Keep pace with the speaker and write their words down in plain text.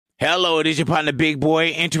Hello, it is your partner, Big Boy,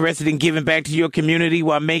 interested in giving back to your community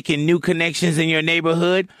while making new connections in your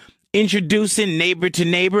neighborhood. Introducing Neighbor to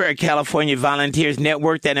Neighbor, a California volunteers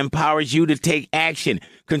network that empowers you to take action,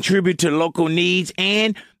 contribute to local needs,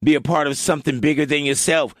 and be a part of something bigger than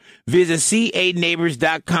yourself. Visit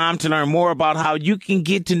ca-neighbors.com to learn more about how you can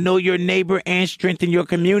get to know your neighbor and strengthen your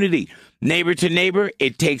community. Neighbor to Neighbor,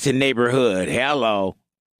 it takes a neighborhood. Hello.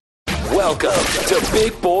 Welcome to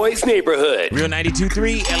Big Boy's Neighborhood. Real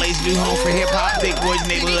 92.3, LA's new home for hip-hop, Big Boy's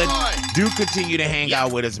Neighborhood. Do continue to hang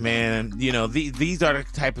out with us, man. You know, these are the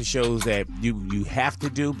type of shows that you have to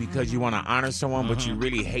do because you want to honor someone, but you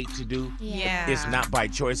really hate to do. Yeah. It's not by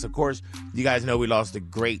choice. Of course, you guys know we lost the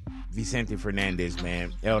great Vicente Fernandez,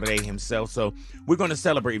 man, El Rey himself. So we're going to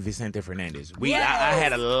celebrate Vicente Fernandez. I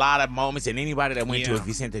had a lot of moments, and anybody that went to a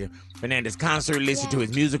Vicente Fernandez concert, listened to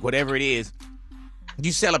his music, whatever it is,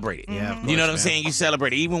 you celebrate it. Yeah, you know what I'm saying? You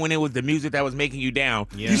celebrate it. Even when it was the music that was making you down,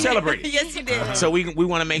 you celebrate it. Yes, you did. So we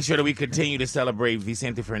want to make sure that we continue to celebrate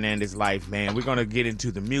Vicente Fernandez's life, man. We're going to get into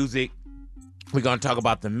the music. We're going to talk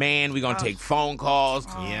about the man. We're going to take phone calls.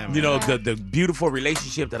 You know, the beautiful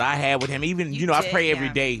relationship that I had with him. Even, I pray every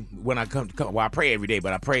day when I come. Well, I pray every day,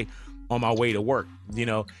 but I pray on my way to work,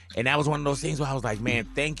 And that was one of those things where I was like, man,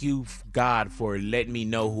 thank you, God, for letting me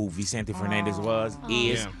know who Vicente Fernandez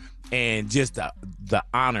is. And just the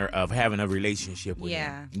honor of having a relationship with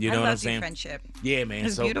him. You know what I'm saying? Friendship. Yeah, man.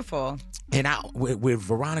 It's beautiful. And with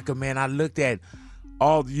Veronica, man, I looked at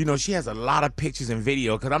all, she has a lot of pictures and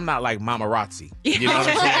video because I'm not like Mamarazzi. You know what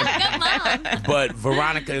I'm saying? But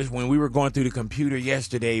Veronica, when we were going through the computer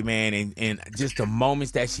yesterday, man, and just the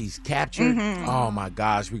moments that she's captured, oh my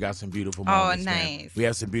gosh, we got some beautiful moments. Oh, nice. Man. We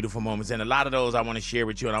have some beautiful moments. And a lot of those I want to share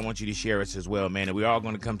with you, and I want you to share us as well, man. And we're all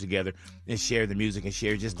going to come together and share the music and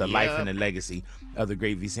share just the life and the legacy of the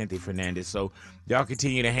great Vicente Fernandez. So y'all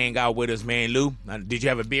continue to hang out with us, man. Lou, did you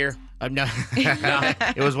have a beer? No.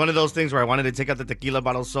 It was one of those things where I wanted to take out the tequila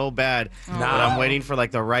bottle so bad, but I'm waiting for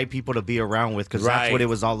the right people to be around with because that's what it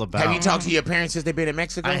was all about. Have you talked to your parents since they've been in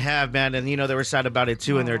Mexico? I have, man, and they were sad about it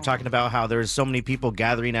too, and they were talking about how there's so many people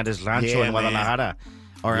gathering at his rancho in Guadalajara.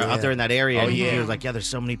 Or out there in that area. And he was like, there's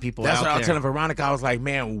so many people out there. That's what I was telling Veronica. I was like,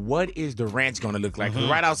 man, what is the ranch going to look like?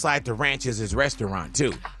 Right outside the ranch is his restaurant,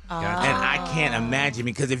 too. And I can't imagine,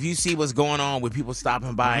 because if you see what's going on with people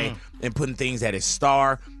stopping by and putting things at his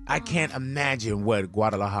star, I can't imagine what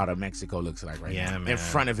Guadalajara, Mexico looks like right now in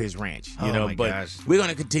front of his ranch. But we're going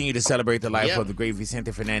to continue to celebrate the life of the great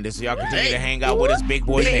Vicente Fernandez. So y'all continue to hang out with us, Big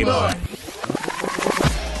Boys Neighborhood.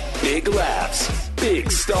 Big laughs,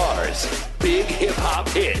 big stars, big hip-hop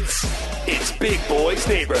hits. It's Big Boy's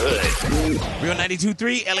Neighborhood. Real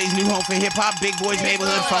 92.3, LA's new home for hip-hop, Big Boy's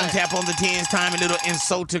Neighborhood. Phone tap on the 10's time, a little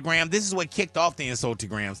insultogram. This is what kicked off the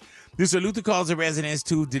insultograms. Mr. Luther calls the residents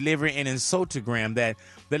to deliver an insultogram that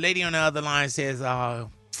the lady on the other line says,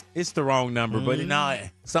 it's the wrong number, but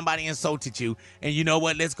somebody insulted you. And you know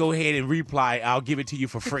what? Let's go ahead and reply. I'll give it to you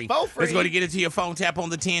for free. Let's go to get it to your phone tap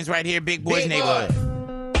on the 10's right here, Big Boy's Neighborhood.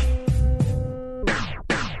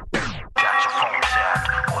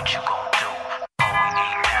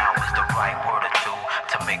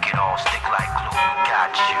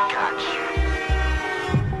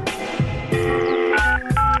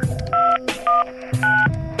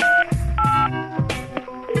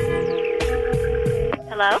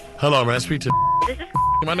 Hello, may I speak to This is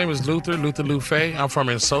My name is Luther Lufe. I'm from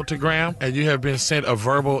Insultogram, and you have been sent a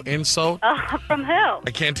verbal insult. from who?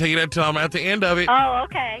 I can't tell you that till I'm at the end of it. Oh,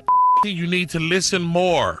 okay. You need to listen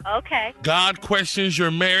more. Okay. God questions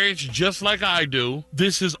your marriage just like I do.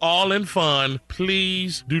 This is all in fun.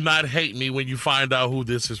 Please do not hate me when you find out who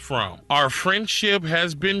this is from. Our friendship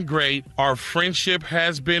has been great. Our friendship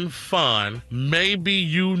has been fun. Maybe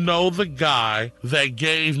you know the guy that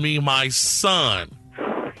gave me my son.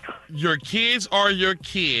 Your kids are your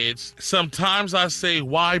kids. Sometimes I say,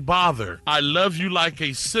 why bother? I love you like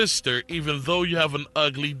a sister, even though you have an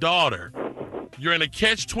ugly daughter. You're in a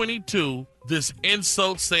catch-22. This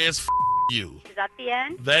insult says, you. Is that the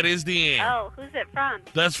end? That is the end. Oh, who's it from?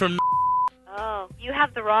 That's from... Oh, you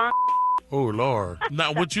have the wrong... Oh, Lord.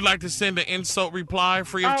 Now, would you like to send an insult reply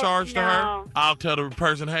free of charge to no. her? I'll tell the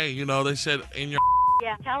person, hey, they said in your...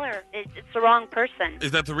 Yeah, tell her it's the wrong person.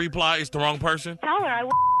 Is that the reply? It's the wrong person? Tell her I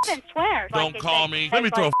swear. Don't call me. Let me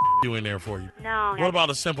throw you in there for you. No. What about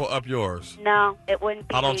a simple up yours? No, it wouldn't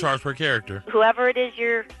be. I don't me. charge per character. Whoever it is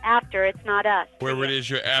you're after, it's not us. Whoever it is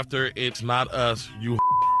you're after, it's not us. You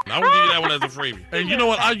I will give you that one as a freebie. And you know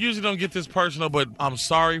what? I usually don't get this personal, but I'm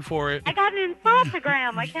sorry for it. I got an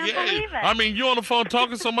insultogram. I can't believe it. I mean, you on the phone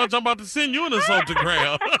talking so much, I'm about to send you an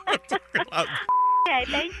insultogram. Okay,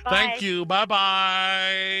 thanks. Bye. Thank you. Bye-bye.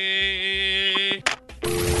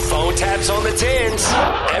 taps on the tins.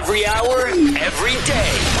 Every hour, every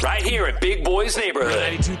day. Right here in Big Boy's Neighborhood.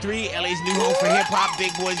 92.3, LA's new home for hip-hop.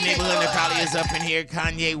 Big Boy's Neighborhood. Natalia is up in here.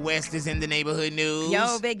 Kanye West is in the neighborhood news.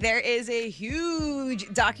 Yo, Big, there is a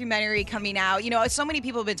huge documentary coming out. You know, so many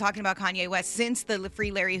people have been talking about Kanye West since the Free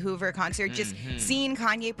Larry Hoover concert. Just seeing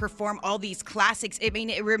Kanye perform all these classics. I mean,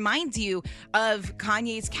 it reminds you of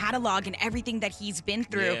Kanye's catalog and everything that he's been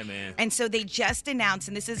through. Yeah, man. And so they just announced,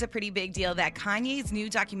 and this is a pretty big deal, that Kanye's new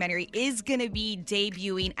documentary is going to be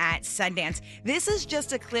debuting at Sundance. This is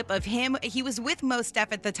just a clip of him. He was with Mos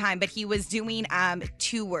Def at the time, but he was doing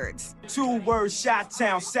 2 words. 2 words,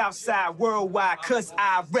 Chi-Town, Southside, worldwide, cause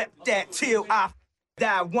I rep that till I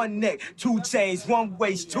die. 1 neck, 2 chains, 1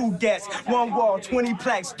 waist, 2 gas, 1 wall, 20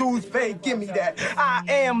 plaques, dudes pay, give me that. I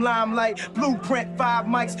am limelight, blueprint, 5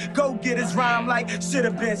 mics, go get his rhyme like,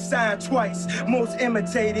 should've been signed twice. Most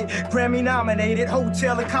imitated, Grammy nominated,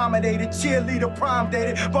 hotel accommodated, cheerleader prom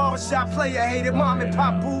dated, barbershop player hated, mom and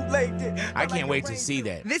pop bootlegged it. I can't wait to see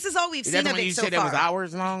that. This is all we've Is seen that of when it you so said far. that was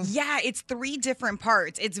hours long? Yeah, it's 3 different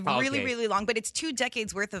parts. It's really, Okay. really long, but it's 2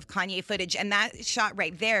 decades worth of Kanye footage. And that shot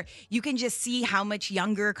right there, you can just see how much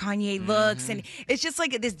younger Kanye looks. And it's just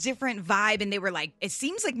like this different vibe. And they were like, it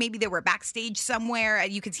seems like maybe they were backstage somewhere.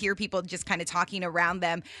 You could hear people just kind of talking around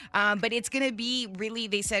them. But it's going to be really,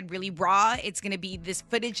 they said, really raw. It's going to be this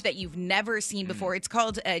footage that you've never seen before. It's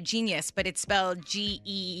called Genius, but it's spelled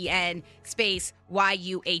Gen space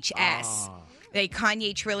YUHS. The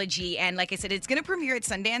Kanye trilogy. And like I said, it's going to premiere at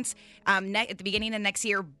Sundance at the beginning of next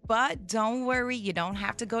year. But don't worry, you don't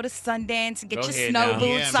have to go to Sundance and get Go your ahead snow now.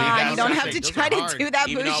 boots Yeah, man, on. that's You don't what have I to think. Those try are to hard. do that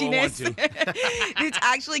Even though I would want bouginess. It's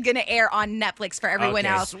actually going to air on Netflix for everyone Okay.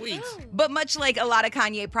 else. Sweet. But much like a lot of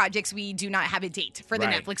Kanye projects, we do not have a date for the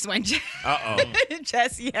Right. Netflix one Uh-oh.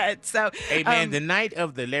 just yet. So, Hey, man, the night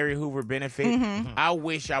of the Larry Hoover benefit, I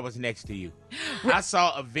wish I was next to you. I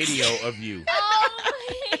saw a video of you.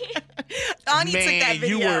 Ani took that Man,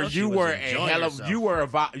 video. you was were a enjoying hell of herself. you were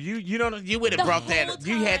a you would have The brought whole that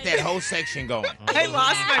you had that whole section going. I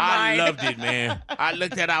lost my I mind. loved it, man. I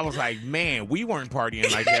looked at it, I was like, man, we weren't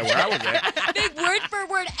partying like that where I was at. Big word for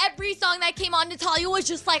word, every song that came on, Natalia was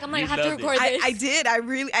just like, I'm gonna You have to loved it. record this. I did.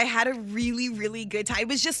 I had a really, really good time. It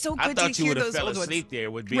was just so I good to thought you hear would have those fell old asleep ones.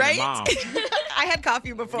 there with being Right? a mom. I had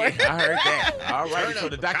coffee before. I heard that. All right, Turn so up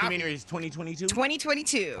the the documentary is 2022.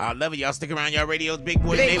 2022. I love it. Y'all stick around. Y'all radios, Big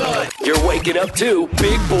Boys Big Neighborhood. You're waking up to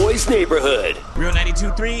Big Boy's Neighborhood. Real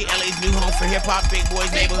 92.3, LA's new home for hip-hop, Big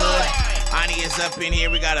Boys Neighborhood. Ani is up in here.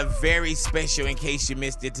 We got a very special in case you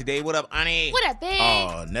missed it today. What up, Ani? What up, Big?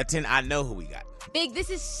 Oh, nothing. I know who we got. Big, this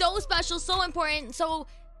is so special, so important. So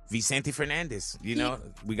Vicente Fernandez. You know,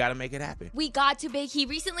 we got to make it happen. we got to Big. He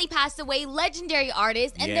recently passed away, legendary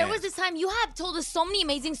artist. And there Yes. was this time you have told us so many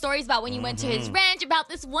amazing stories about when you went to his ranch, about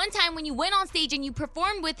this one time when you went on stage and you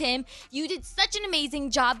performed with him. You did such an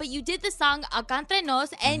amazing job, but you did the song Acá Entre Nos,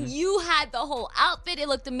 and you had the whole outfit. It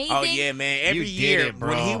looked amazing. Oh yeah, man! Every You did year it, bro.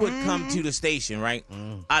 when he would come to the station, right?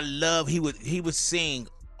 I love he would sing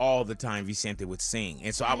all the time. Vicente would sing,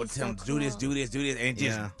 and so I would is tell so him do this, cool. do this, do this, and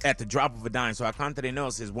just Yeah. at the drop of a dime. So Acá Entre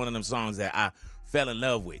Nos is one of them songs that I fell in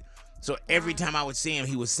love with. So every time I would see him,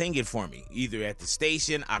 he would sing it for me, either at the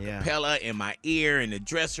station, a cappella, in my ear, in the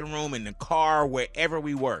dressing room, in the car, wherever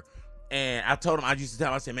we were. And I told him, I used to tell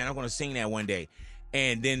him, I said, man, I'm going to sing that one day.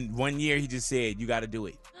 And then one year he just said, you got to do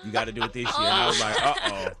it. You got to do it this year. And I was like,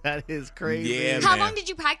 uh-oh. That is crazy. Yeah, How man. long did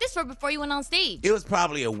you practice for before you went on stage? It was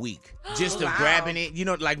probably a week just of Wow. grabbing it. You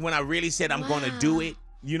know, like when I really said I'm going to do it.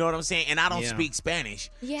 You know what I'm saying? And I don't Yeah. speak Spanish.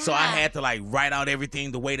 Yeah. So I had to like write out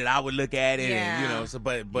everything the way that I would look at it. And, you Yeah. know, so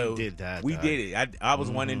but You did that, we dog. did it. I was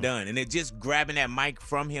one and done. And it just grabbing that mic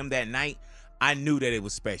from him that night, I knew that it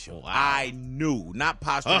was special. Wow. I knew. Not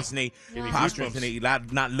posthumously, posthumously,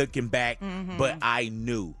 not looking back, but I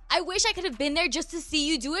knew. I wish I could have been there just to see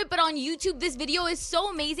you do it, but on YouTube, this video is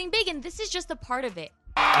so amazing, Big, and this is just a part of it.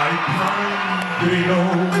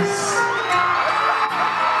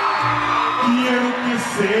 Quiero que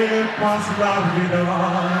sepas la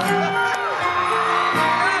verdad.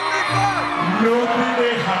 No te he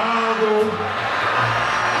dejado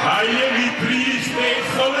ahí en mi triste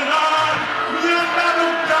soledad. Me han dado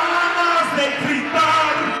ganas de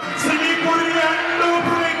gritar, seguir corriendo,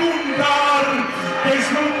 preguntar qué es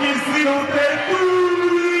lo que ha sido de tu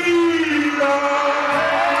vida.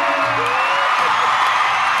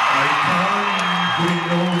 Hay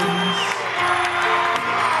tantos.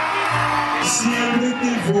 Siempre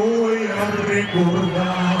te voy a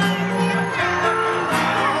recordar.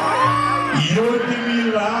 Y hoy de mi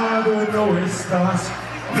lado no estás.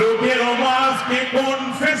 No quiero más que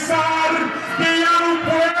confesar que ya no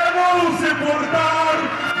puedo soportar.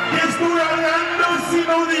 Que estoy hablando sin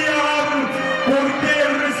odiar, porque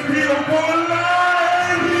respiro por la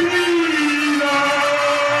herida.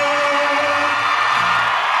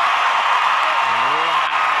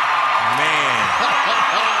 Man.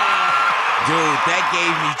 Dude, that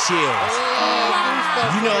gave me chills.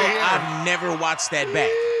 You know, I've never watched that back.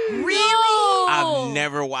 Really? I've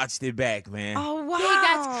never watched it back, man. Oh, wow. Big,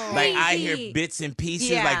 that's crazy. Like, I hear bits and pieces.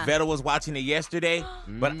 Yeah. Like Vetta was watching it yesterday,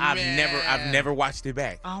 but I've never watched it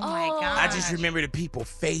back. Oh, my God. I just remember the people's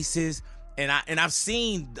faces. And I've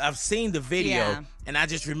seen the video, Yeah. and I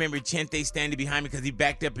just remember Chente standing behind me because he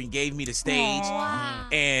backed up and gave me the stage. Wow.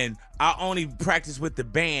 And I only practiced with the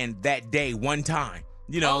band that day one time.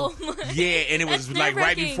 You know, and it was That's like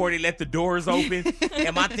right nerve-wracking. before they let the doors open.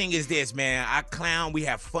 And my thing is this, man, I clown, we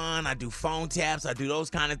have fun, I do phone taps, I do those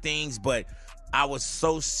kind of things, but I was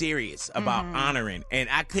so serious about honoring, and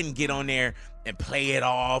I couldn't get on there and play it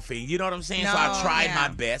off, and you know what I'm saying? So I tried my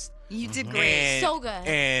best. You did great. So good.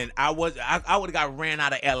 And I would have got ran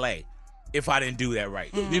out of LA if I didn't do that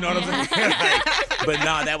right. You know what I'm saying? But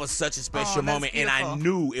no, that was such a special moment, and I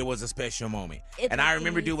knew it was a special moment. And I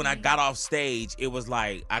remember, dude, when I got off stage, it was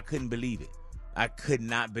like I couldn't believe it. I could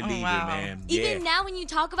not believe it, man. Even now, when you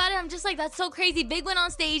talk about it, I'm just like, that's so crazy. Big went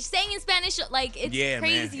on stage, sang in Spanish, like it's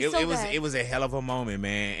crazy. Man. It was a hell of a moment,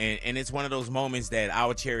 man, and it's one of those moments that I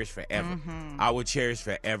would cherish forever. I would cherish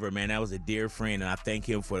forever, man. That was a dear friend, and I thank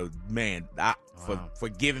him for for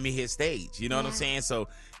giving me his stage. You know what I'm saying? So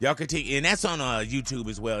y'all continue, and that's on YouTube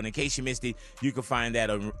as well. And in case you missed it, you can find that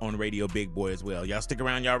on Radio Big Boy as well. Y'all stick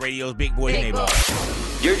around, y'all radios Big Boy's Neighborhood.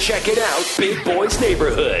 You're checking out Big Boy's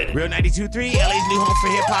Neighborhood. Real 92.3, LA's new home for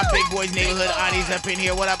hip hop. Big Boy's Neighborhood. Ani's up in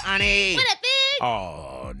here. What up, Ani? What up, Big?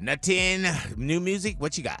 Oh, nothing. New music.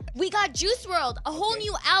 What you got? We got Juice WRLD, a whole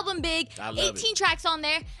new album, Big. I love 18 tracks on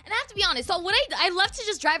there. And I have to be honest, so what I love to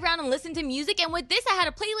just drive around and listen to music. And with this, I had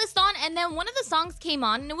a playlist on, and then one of the songs came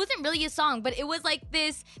on, and it wasn't really a song, but it was like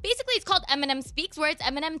this. Basically, it's called Eminem Speaks, where it's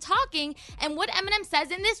Eminem talking. And what Eminem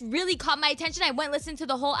says in this really caught my attention. I went and listened to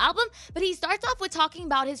the whole album, but he starts off with talking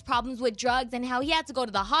about his problems with drugs and how he had to go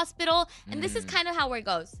to the hospital. And this is kind of how it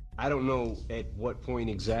goes. I don't know at what point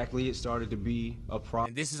exactly it started to be a problem.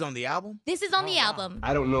 And this is on the album? This is on the album.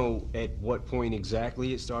 I don't know at what point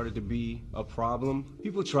exactly it started to be a problem.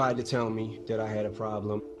 People tried to tell me that I had a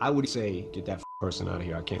problem. I would say, get that person out of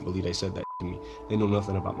here. I can't believe they said that to me. They know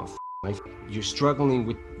nothing about my life. You're struggling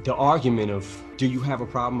with the argument of, do you have a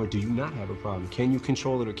problem or do you not have a problem? Can you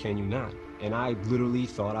control it or can you not? And I literally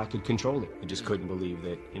thought I could control it. I just couldn't believe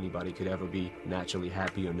that anybody could ever be naturally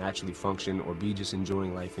happy or naturally function or be just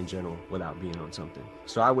enjoying life in general without being on something.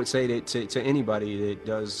 So I would say that to anybody, it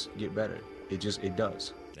does get better. It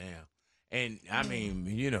does. Damn. And I mean,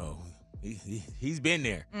 you know, he's been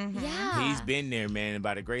there. Yeah. He's been there, man. And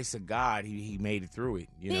by the grace of God, he made it through it,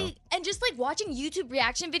 you know? And just like watching YouTube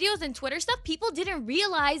reaction videos and Twitter stuff, people didn't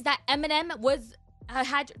realize that Eminem was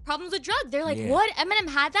had problems with drugs. They're like, what? Eminem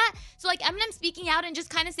had that? So like Eminem speaking out and just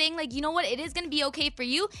kind of saying like, you know what, it is going to be okay for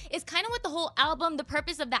you is kind of what the whole album, the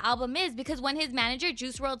purpose of the album is, because when his manager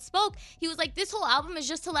Juice WRLD spoke, he was like, this whole album is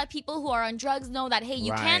just to let people who are on drugs know that, hey,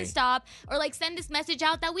 you can stop, or like send this message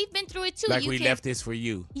out that we've been through it too. Like we left this for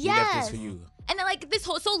you. Yes. We left this for you. And then like this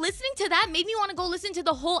whole, so listening to that made me want to go listen to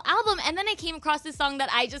the whole album. And then I came across this song that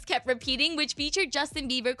I just kept repeating, which featured Justin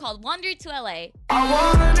Bieber, called Wander to LA. I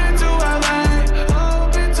wandered to LA,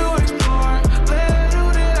 hoping to explore.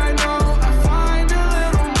 Little did I know I find a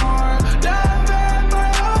little more. Love at my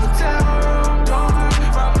hotel room door.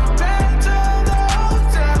 From the bed to the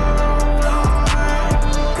hotel room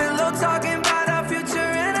door. Pillow talking about our future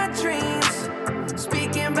and our dreams.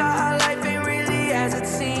 Speaking about how life ain't really as it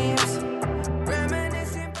seems.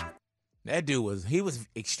 That dude was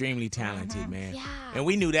extremely talented, man. Yeah. And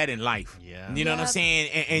we knew that in life. Yeah. You know what I'm saying?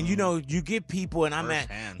 And you know, you get people, and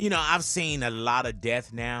you know, I've seen a lot of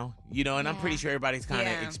death now, you know, and I'm pretty sure everybody's kind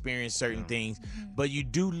of experienced certain things. But you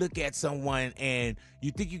do look at someone and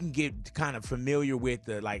you think you can get kind of familiar with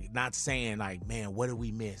the, like, not saying like, man, what did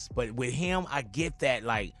we miss? But with him, I get that,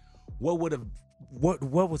 like, what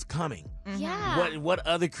was coming? Yeah. What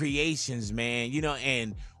other creations, man? You know,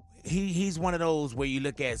 and he's one of those where you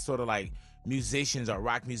look at sort of like musicians or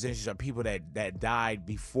rock musicians or people that died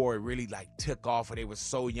before it really like took off, or they were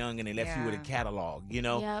so young and they left you with a catalog, you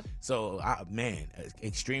know? Yep. So, man,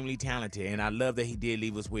 extremely talented. And I love that he did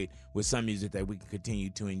leave us with some music that we can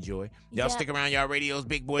continue to enjoy. Y'all stick around, y'all radios,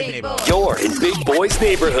 Big Boy's Neighborhood. You're in Big Boy's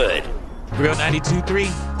Neighborhood. Real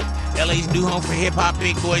 92.3, LA's new home for hip-hop,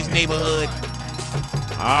 Big Boy's Neighborhood.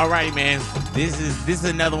 All righty, man. This is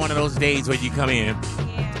another one of those days where you come in.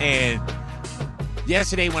 And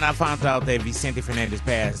yesterday when I found out that Vicente Fernandez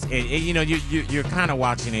passed, and you know, you're kind of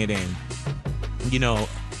watching it, and you know,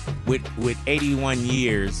 with 81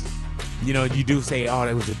 years, you know, you do say, oh,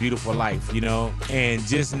 that was a beautiful life, you know, and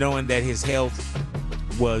just knowing that his health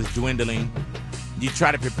was dwindling, you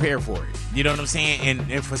try to prepare for it. You know what I'm saying?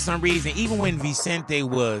 And for some reason, even when Vicente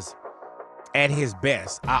was at his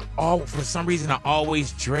best, for some reason I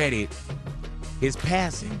always dreaded his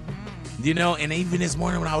passing. You know, and even this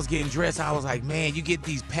morning when I was getting dressed, I was like, man, you get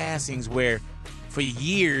these passings where for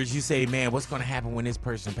years you say, man, what's going to happen when this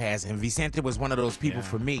person passes? And Vicente was one of those people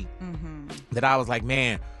for me that I was like,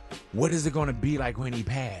 man, what is it going to be like when he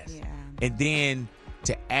passed? Yeah. And then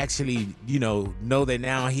to actually, you know that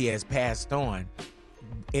now he has passed on,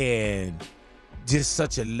 and just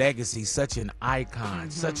such a legacy, such an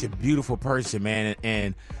icon, such a beautiful person, man.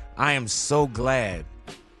 And I am so glad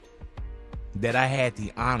that I had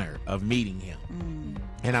the honor of meeting him.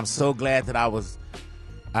 And I'm so glad that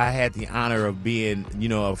I had the honor of being, you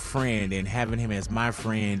know, a friend and having him as my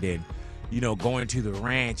friend, and, you know, going to the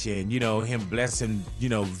ranch and, you know, him blessing, you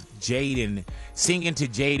know, Jaden, singing to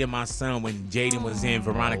Jaden, my son, when Jaden was in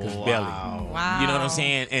Veronica's belly. Wow. You know what I'm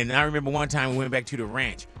saying? And I remember one time we went back to the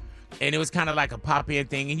ranch, and it was kind of like a pop-in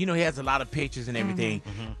thing. And, you know, he has a lot of pictures and everything.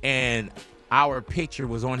 And our picture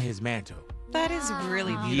was on his mantle. That is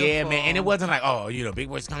really beautiful. Yeah, man. And it wasn't like, oh, you know, Big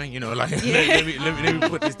Boy's coming, you know, like, let me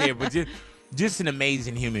put this there. But just an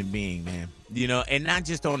amazing human being, man. You know, and not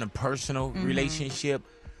just on a personal relationship.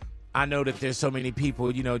 I know that there's so many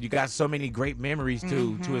people, you know, you got so many great memories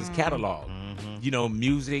to his catalog. You know,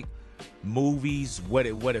 music, movies, what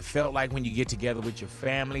it felt like when you get together with your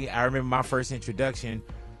family. I remember my first introduction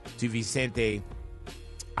to Vicente.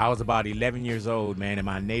 I was about 11 years old, man, and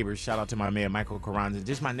my neighbors, shout out to my man, Michael Carranza,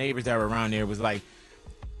 just my neighbors that were around there was like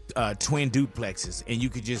twin duplexes, and you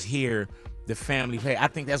could just hear the family play. I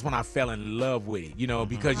think that's when I fell in love with it, you know,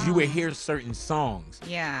 because you would hear certain songs.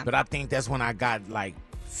 Yeah. But I think that's when I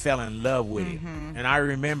fell in love with it. And I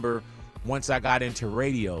remember once I got into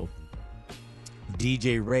radio,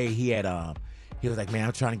 DJ Ray, he was like, man,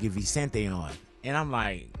 I'm trying to get Vicente on. And I'm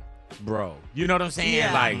like, bro, you know what I'm saying?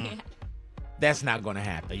 Yeah. Like, that's not going to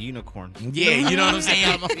happen. A unicorn. Yeah, you know what I'm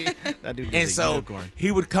saying? That dude and is a so unicorn.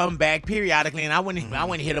 he would come back periodically, and I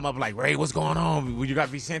wouldn't hit him up like, Ray, what's going on? You got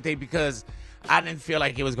Vicente? Because I didn't feel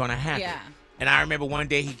like it was going to happen. Yeah. And I remember one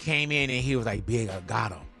day he came in, and he was like, Big, I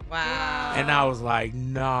got him. Wow. And I was like,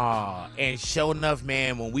 nah. And sure enough,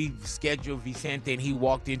 man, when we scheduled Vicente and he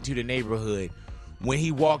walked into the neighborhood, when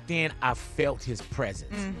he walked in, I felt his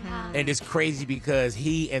presence. And it's crazy because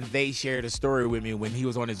he and they shared a story with me when he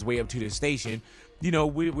was on his way up to the station. You know,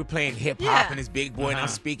 we're playing hip-hop and this Big Boy, and I'm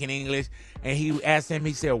speaking English. And he asked him,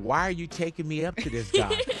 he said, why are you taking me up to this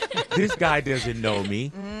guy? This guy doesn't know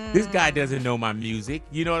me. This guy doesn't know my music.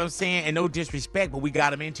 You know what I'm saying? And no disrespect, but we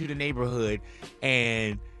got him into the neighborhood,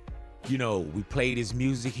 and you know, we played his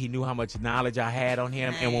music. He knew how much knowledge I had on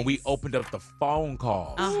him. Nice. And when we opened up the phone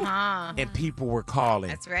calls and people were calling.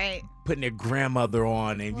 That's right. Putting their grandmother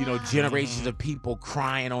on, and, you know, generations of people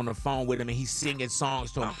crying on the phone with him, and he's singing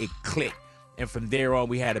songs to him. It clicked. And from there on,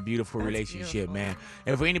 we had a beautiful relationship, man.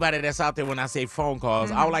 And for anybody that's out there, when I say phone calls,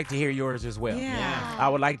 I would like to hear yours as well. Yeah. I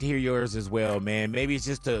would like to hear yours as well, man. Maybe it's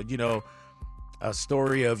just a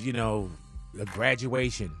story of, you know, a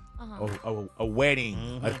graduation. A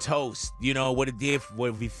wedding, a toast, you know, what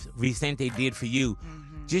Vicente did for you.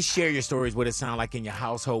 Just share your stories, what it sounds like in your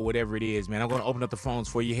household, whatever it is, man. I'm going to open up the phones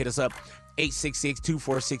for you. Hit us up,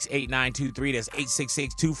 866-246-8923. That's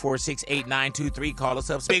 866-246-8923. Call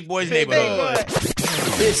us up. Big Boys Neighborhood.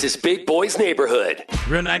 This is Big Boys Neighborhood.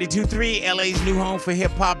 Real 92.3, LA's new home for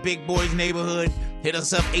hip-hop, Big Boys Neighborhood. Hit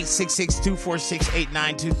us up,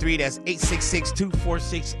 866-246-8923. That's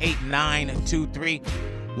 866-246-8923.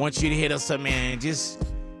 Want you to hit us up, man. Just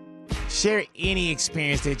share any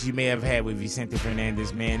experience that you may have had with Vicente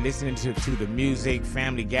Fernandez, man. Listening to the music,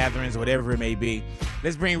 family gatherings, whatever it may be.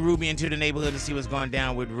 Let's bring Ruby into the neighborhood and see what's going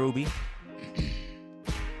down with Ruby.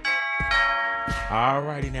 All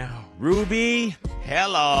righty now. Ruby,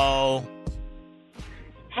 hello.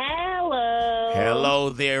 Hello. Hello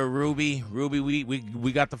there, Ruby. Ruby,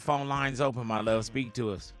 we got the phone lines open, my love. Speak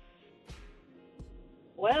to us.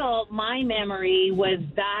 Well, my memory was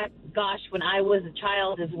back, when I was a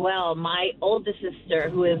child as well. My oldest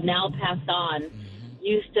sister, who is now passed on,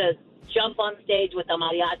 used to jump on stage with the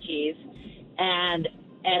mariachis and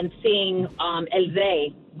sing El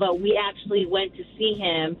Rey. But we actually went to see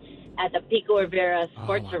him at the Pico Rivera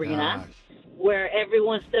Sports Arena, where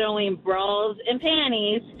everyone's throwing bras and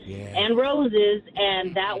panties and roses,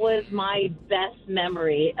 and that was my best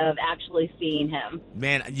memory of actually seeing him.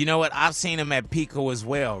 Man, you know what? I've seen him at Pico as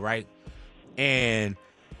well, right? And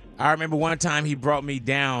I remember one time he brought me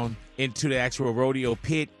down into the actual rodeo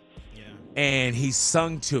pit, and he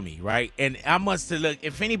sung to me, right? And I must have looked,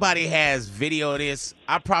 if anybody has video of this,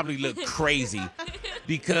 I probably look crazy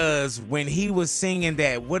because when he was singing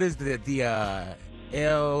that, what is the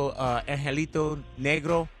El Angelito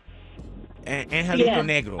Negro? Angelito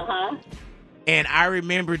Negro. Uh-huh. And I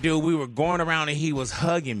remember, dude, we were going around and he was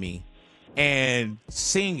hugging me and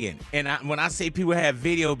singing. And when I say people have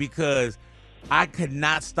video, because I could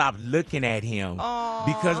not stop looking at him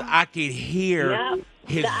because I could hear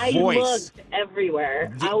his voice. I looked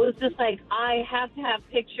everywhere. I was just like, I have to have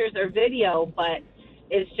pictures or video, but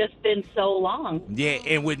it's just been so long. Yeah,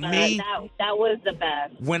 and with me, that was the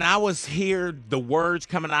best. When I was hear the words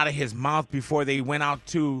coming out of his mouth before they went out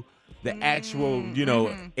to the actual,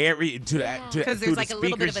 because there's like a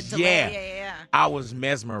little bit of a delay. Yeah. I was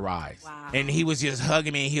mesmerized. Wow. And he was just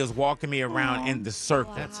hugging me and he was walking me around in the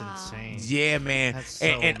circle. That's insane. Yeah, man. That's so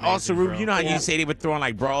and amazing, also, Rube, bro. you know how you say they were throwing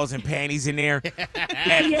like bras and panties in there?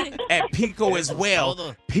 at Pico as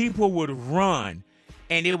well, people would run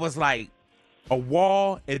and it was like a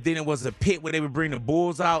wall, and then it was a pit where they would bring the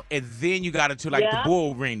bulls out, and then you got into like the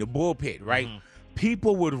bull ring, the bull pit, right? Mm-hmm.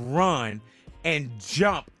 People would run and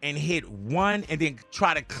jump and hit one and then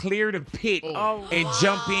try to clear the pit and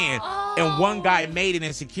jump in. And one guy made it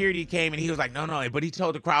and security came and he was like, no. But he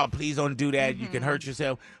told the crowd, please don't do that. You can hurt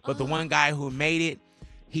yourself. But the one guy who made it,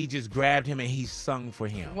 he just grabbed him and he sung for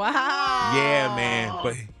him. Wow. Yeah, man.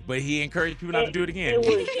 But he encouraged people not to do it again.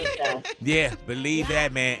 Yeah, believe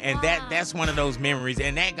that, man. And that's one of those memories.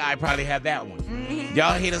 And that guy probably had that one. Mm-hmm.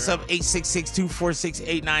 Y'all hit us up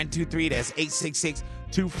 866-246-8923. That's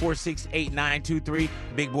 866-246-8923.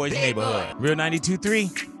 Big Boys Neighborhood. Real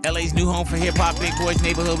 92.3, LA's new home for hip hop. Big Boys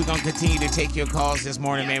Neighborhood. We're gonna continue to take your calls this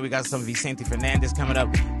morning, man. We got some Vicente Fernandez coming up.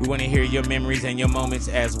 We want to hear your memories and your moments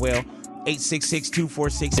as well.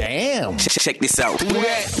 866-246. Damn. Check this out.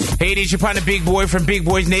 Hey, this your partner Big Boy from Big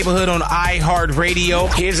Boys Neighborhood on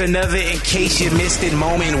iHeartRadio. Here's another in case you missed it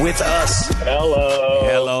moment with us.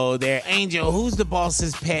 Hello there. Angel, who's the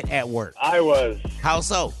boss's pet at work? I was. How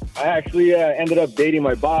so? I actually ended up dating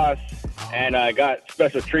my boss, and I got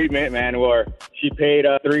special treatment, man, where she paid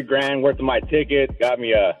 $3,000 worth of my ticket, got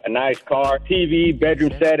me a nice car, TV,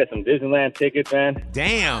 bedroom set, and some Disneyland tickets, man.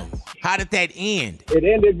 Damn. How did that end? It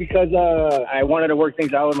ended because I wanted to work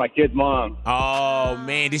things out with my kid's mom. Oh,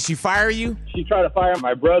 man. Did she fire you? She tried to fire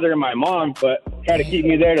my brother and my mom, but tried to keep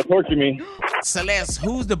me there to torture me. Celeste,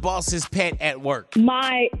 who's the boss's pet at work?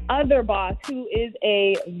 My other boss, who is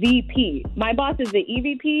a VP. My boss is the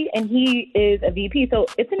EVP, and he is a VP. So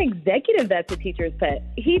it's an executive that's a teacher's pet.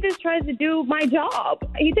 He just tries to do my job.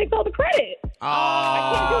 He takes all the credit.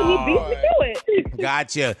 I can't do it. He beats me to it.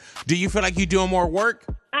 Gotcha. Do you feel like you're doing more work?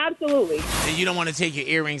 Absolutely. And you don't want to take your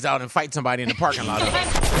earrings out and fight somebody in the parking lot.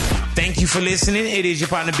 Thank you for listening. It is your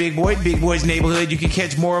partner, Big Boy, Big Boy's Neighborhood. You can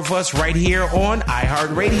catch more of us right here on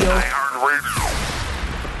iHeartRadio.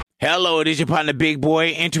 Hello, it is your partner, Big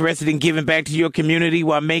Boy, interested in giving back to your community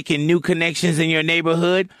while making new connections in your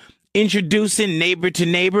neighborhood. Introducing Neighbor to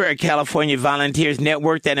Neighbor, a California volunteers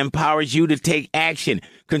network that empowers you to take action,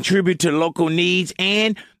 contribute to local needs,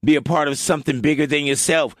 and be a part of something bigger than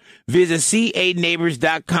yourself. Visit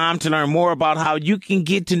ca-neighbors.com to learn more about how you can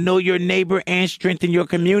get to know your neighbor and strengthen your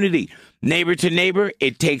community. Neighbor to Neighbor,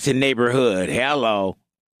 it takes a neighborhood. Hello.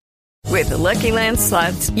 With the Lucky Land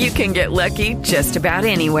Slots, you can get lucky just about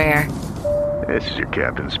anywhere. This is your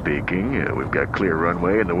captain speaking. We've got clear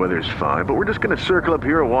runway and the weather's fine, but we're just going to circle up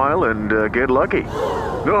here a while and get lucky.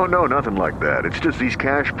 No, nothing like that. It's just these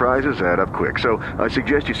cash prizes add up quick. So I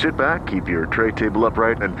suggest you sit back, keep your tray table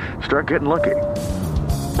upright, and start getting lucky.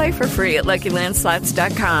 Play for free at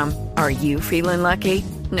LuckyLandSlots.com. Are you feeling lucky?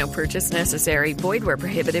 No purchase necessary. Void where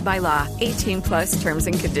prohibited by law. 18+ terms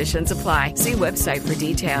and conditions apply. See website for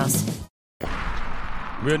details.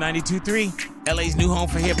 Real 92.3, LA's new home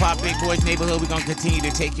for hip-hop, Big Boys Neighborhood. We're going to continue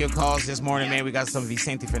to take your calls this morning, man. We got some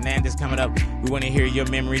Vicente Fernandez coming up. We want to hear your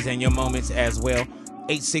memories and your moments as well.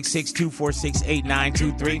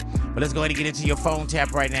 866-246-8923. But let's go ahead and get into your phone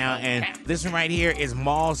tap right now. And this one right here is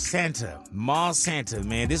Mall Santa. Mall Santa,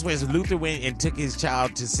 man. This was Luther went and took his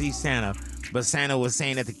child to see Santa. But Santa was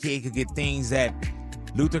saying that the kid could get things that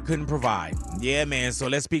Luther couldn't provide. Yeah, man. So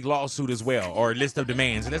let's speak lawsuit as well, or list of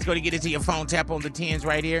demands. So let's go to get into your phone tap on the 10s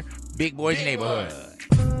right here. Big Boys Neighborhood.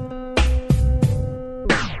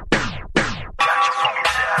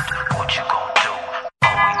 What you gonna do?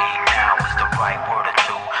 All we need now is the right word or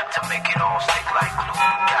two to make it all stick like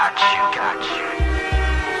glue. Got you.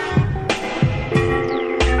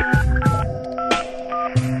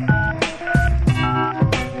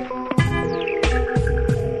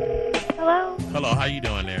 Hello? Hello, how you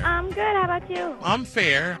doing there? I'm good. How about you? you? I'm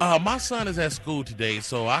fair. My son is at school today,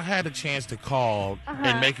 so I had a chance to call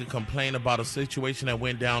and make a complaint about a situation that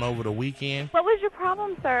went down over the weekend. What was your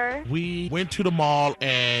problem, sir? We went to the mall,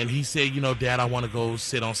 and he said, Dad, I want to go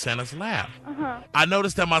sit on Santa's lap. I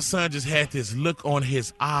noticed that my son just had this look on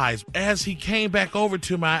his eyes. As he came back over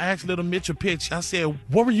to me, I asked little Mitchell Pitch, I said,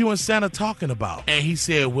 what were you and Santa talking about? And he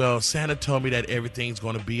said, well, Santa told me that everything's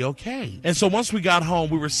going to be okay. And so once we got home,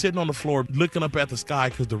 we were sitting on the floor looking up at the sky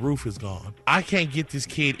because the roof is gone. I can't get this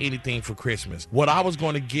kid anything for Christmas. What I was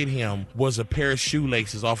going to get him was a pair of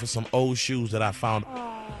shoelaces off of some old shoes that I found.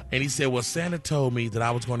 And he said, well, Santa told me that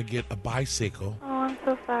I was going to get a bicycle. Oh, I'm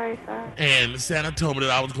so sorry, sir. And Santa told me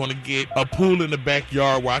that I was going to get a pool in the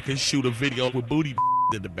backyard where I could shoot a video with booty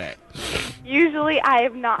in the back. Usually, I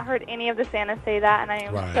have not heard any of the Santas say that, and I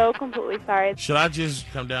am so completely sorry. Should I just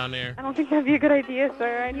come down there? I don't think that'd be a good idea,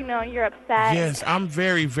 sir. You're upset. Yes, I'm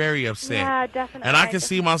very, very upset. Yeah, definitely. And I can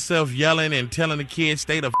see myself yelling and telling the kids,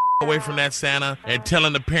 stay the away from that Santa, and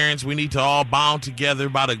telling the parents we need to all bound together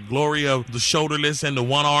by the glory of the shoulderless and the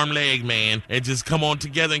one-armed leg man and just come on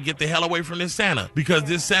together and get the hell away from this Santa, because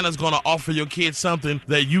this Santa's going to offer your kids something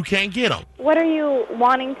that you can't get them. What are you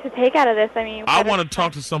wanting to take out of this? I want to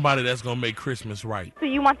talk to somebody that's going to make Christmas right. So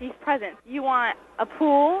you want these presents. You want a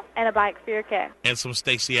pool and a bike for your kid. And some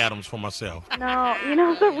Stacey Adams for myself. No,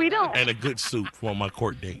 sir, we don't. And a good soup for my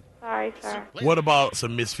court date. Sorry, sir. What about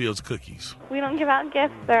some Miss Fields cookies? We don't give out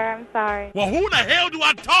gifts, sir. I'm sorry. Well, who the hell do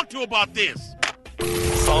I talk to about this?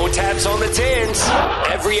 Phone taps on the tins.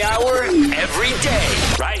 Every hour, every day.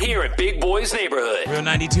 Right here at Big Boy's Neighborhood. Real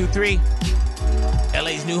 92.3.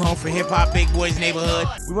 LA's new home for hip-hop, Big Boy's Neighborhood.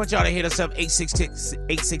 We want y'all to hit us up,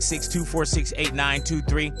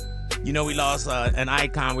 866-246-8923. We lost an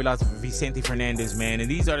icon. We lost Vicente Fernandez, man. And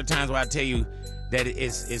these are the times where I tell you that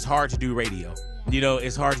it's hard to do radio.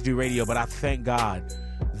 It's hard to do radio, but I thank God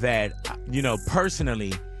that,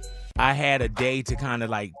 personally, I had a day to kind of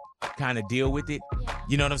deal with it.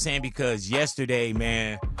 You know what I'm saying? Because yesterday,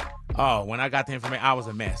 man, when I got the information, I was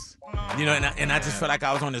a mess. And I just felt like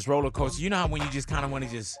I was on this roller coaster. You know how when you just kind of want to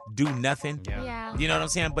just do nothing? Yeah. You know what I'm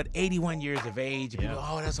saying? But 81 years of age,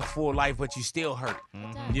 that's a full life, but you still hurt.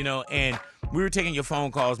 And we were taking your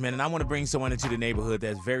phone calls, man, and I want to bring someone into the neighborhood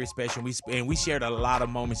that's very special. We shared a lot of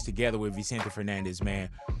moments together with Vicente Fernandez, man.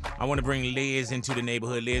 I want to bring Liz into the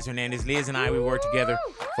neighborhood, Liz Hernandez. Liz and I, we worked together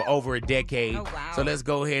for over a decade. Oh, wow. So let's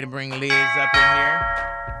go ahead and bring Liz up in here.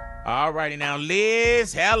 All righty now,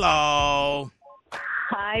 Liz, hello.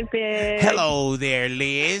 Hi, Big. Hello there,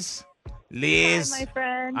 Liz. Liz. Hi, my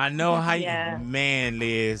friend. I know how you, man,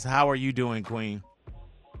 Liz. How are you doing, Queen?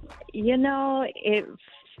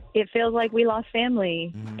 It feels like we lost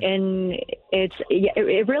family, and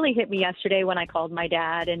it really hit me yesterday when I called my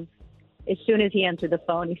dad, and as soon as he answered the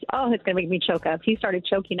phone, he said, "Oh, it's gonna make me choke up." He started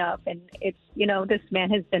choking up, and it's this man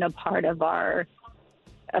has been a part of our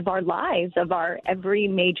lives, of our every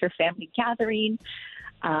major family gathering.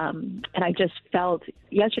 And I just felt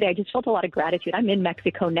yesterday. I just felt a lot of gratitude. I'm in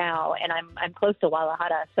Mexico now, and I'm close to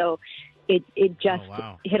Guadalajara, so it just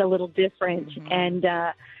hit a little different. And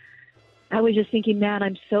I was just thinking, man,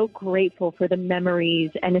 I'm so grateful for the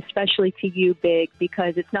memories, and especially to you, Big,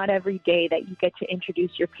 because it's not every day that you get to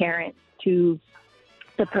introduce your parents to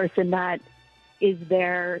the person that is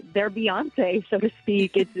their Beyonce, so to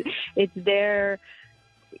speak. It's their.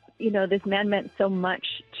 This man meant so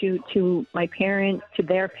much to my parents, to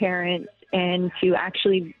their parents, and to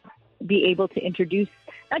actually be able to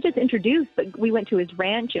not just introduce, but we went to his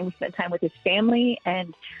ranch and we spent time with his family.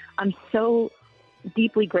 And I'm so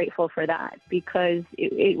deeply grateful for that, because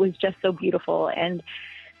it was just so beautiful. And,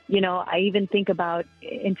 I even think about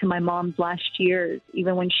into my mom's last years,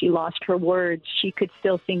 even when she lost her words, she could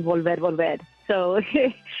still sing Volver, Volver. So,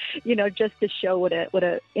 just to show what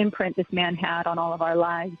a imprint this man had on all of our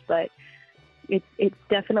lives. But it's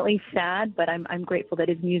definitely sad, but I'm grateful that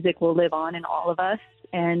his music will live on in all of us.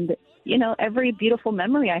 And, every beautiful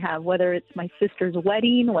memory I have, whether it's my sister's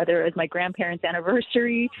wedding, whether it's my grandparents'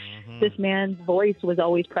 anniversary, this man's voice was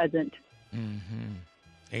always present.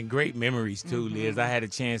 And great memories, too, Liz. I had a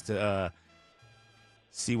chance to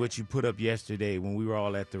see what you put up yesterday when we were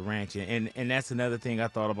all at the ranch. And that's another thing I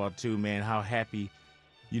thought about, too, man, how happy,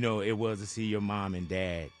 it was to see your mom and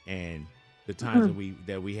dad, and the times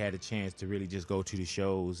that we had a chance to really just go to the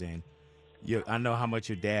shows. And I know how much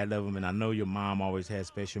your dad loved him, and I know your mom always had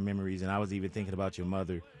special memories. And I was even thinking about your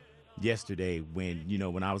mother yesterday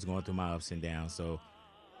when I was going through my ups and downs. So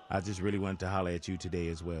I just really wanted to holler at you today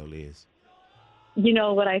as well, Liz. You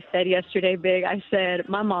know what I said yesterday, Big? I said,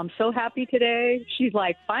 my mom's so happy today. She's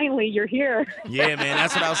like, finally, you're here. Yeah, man,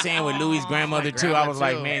 that's what I was saying with Louis' grandmother, too. I was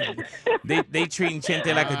like, man, they treating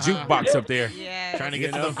Chente like a jukebox up there. Yeah. Trying to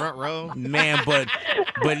get to the front row. Man, but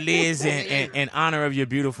Liz, in honor of your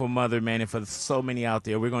beautiful mother, man, and for so many out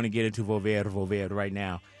there, we're going to get into Volver right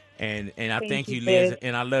now. And I thank you, Liz,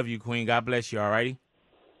 and I love you, Queen. God bless you, all righty?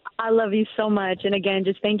 I love you so much. And again,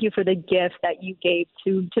 just thank you for the gift that you gave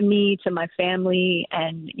to me, to my family.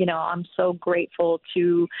 And, you know, I'm so grateful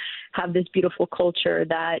to have this beautiful culture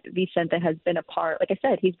that Vicente has been a part. Like I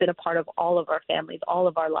said, he's been a part of all of our families, all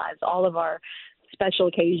of our lives, all of our special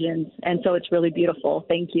occasions. And so it's really beautiful.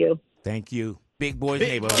 Thank you. Thank you. Big Boys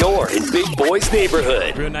Neighborhood. You're in Big Boys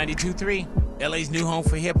Neighborhood. Real 92.3, LA's new home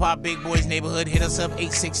for hip-hop, Big Boys Neighborhood. Hit us up,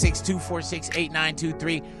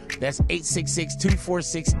 866-246-8923. That's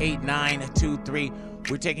 866-246-8923.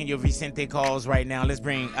 We're taking your Vicente calls right now. Let's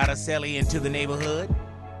bring Araceli into the neighborhood.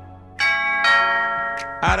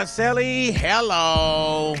 Araceli,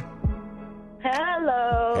 hello.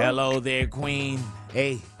 Hello. Hello there, Queen.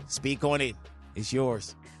 Hey, speak on it. It's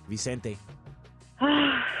yours, Vicente.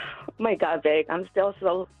 My God, Vic, I'm still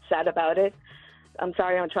so sad about it. I'm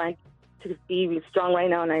sorry, I'm trying to be strong right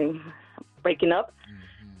now, and I'm breaking up.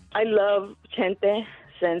 I love Chente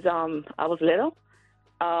since I was little.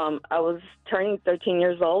 I was turning 13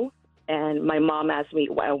 years old, and my mom asked me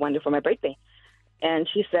what I wanted for my birthday. And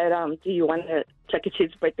she said, do you want a Chuck E.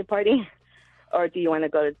 Cheese birthday party? Or do you want to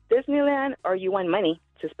go to Disneyland? Or you want money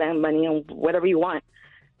to spend money on whatever you want?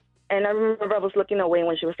 And I remember I was looking away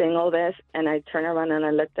when she was saying all this, and I turned around and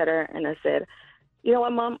I looked at her and I said, you know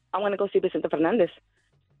what, Mom? I want to go see Vicente Fernandez.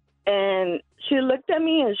 And she looked at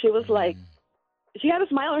me and she was like, she had a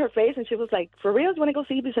smile on her face and she was like, for real, you want to go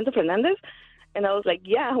see Vicente Fernandez? And I was like,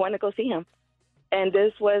 yeah, I want to go see him. And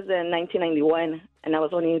this was in 1991, and I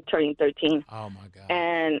was only turning 13. Oh, my God.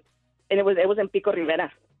 And it was in Pico Rivera.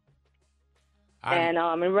 And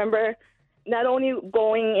I remember not only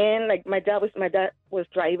going in, like my dad was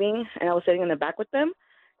driving, and I was sitting in the back with them,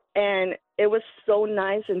 and it was so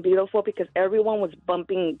nice and beautiful because everyone was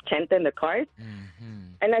bumping Chente in the cars.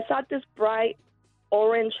 And I saw this bright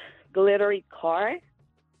orange glittery car,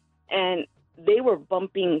 and they were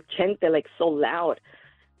bumping Chente like so loud.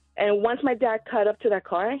 And once my dad cut up to that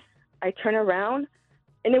car, I turned around,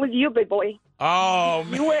 and it was you, big boy. Oh,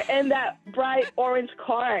 man. You were in that bright orange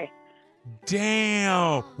car.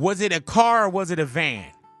 Damn. Was it a car or was it a van?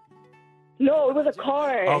 No, it was a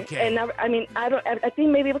car. Okay. And I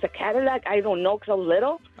think maybe it was a Cadillac. I don't know because I was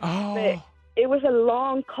little. Oh. But it was a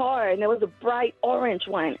long car, and it was a bright orange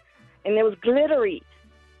one, and it was glittery.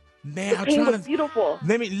 Man, the paint was beautiful.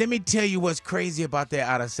 Let me tell you what's crazy about that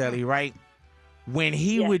Araceli, right? When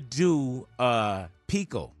he would do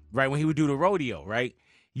Pico, right? When he would do the rodeo, right?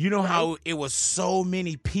 You know how it was so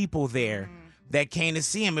many people there that came to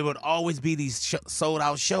see him. It would always be these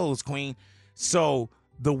sold-out shows, Queen. So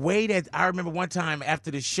the way that I remember one time after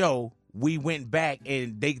the show, we went back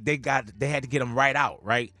and they had to get him right out,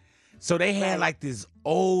 right? So they had like this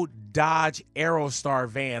old Dodge Aerostar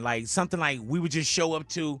van, like something like we would just show up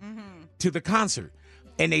to the concert.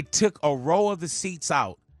 And they took a row of the seats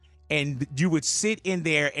out, and you would sit in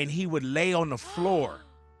there and he would lay on the floor.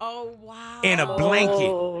 Oh, wow. In a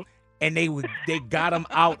blanket. And they got him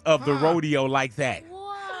out of the rodeo like that.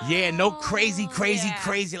 Yeah, no crazy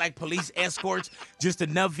like police escorts, just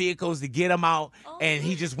enough vehicles to get him out. And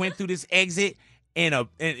he just went through this exit and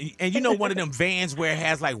you know one of them vans where it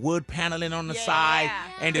has like wood paneling on the side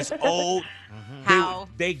and it's old.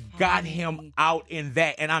 They got him out in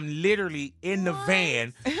that, and I'm literally in the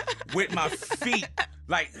van with my feet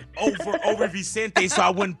like over Vicente so I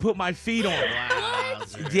wouldn't put my feet on. Wow.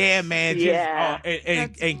 Yeah, man.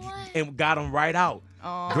 And got him right out.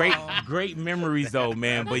 Great memories though,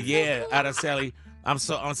 man. But yeah, Araceli, I'm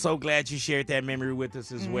so glad you shared that memory with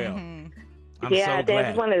us as well. I'm so glad. I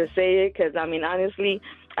just wanted to say it because, I mean, honestly,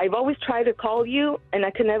 I've always tried to call you, and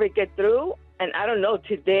I could never get through. And I don't know,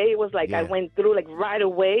 today was like I went through like right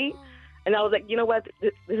away. And I was like, you know what?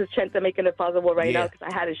 This is Chente making it possible right now because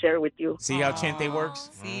I had to share it with you. See how Chente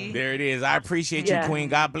works? There it is. I appreciate you, Queen.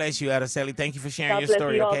 God bless you, Araceli. Thank you for sharing your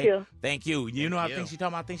story, you okay? too. Thank you. You know what I think she's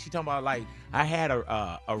talking about? I think she's talking about, like, I had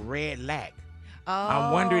a red lac.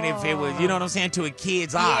 I'm wondering if it was, you know what I'm saying, to a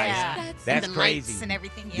kid's eyes. That's the crazy. Lights and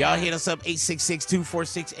everything. Y'all hit us up,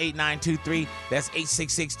 866-246-8923. That's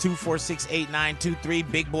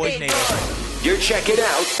 866-246-8923. Big Boys Neighborhood. You're checking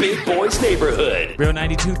out Big Boys Neighborhood. Real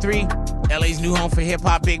 92.3, LA's new home for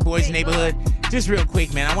hip-hop, Big Boys Neighborhood. Just real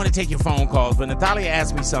quick, man, I want to take your phone calls, but Natalia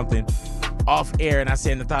asked me something off air, and I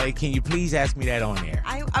said, Natalia, can you please ask me that on air?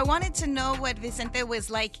 I wanted to know what Vicente was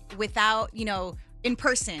like without, in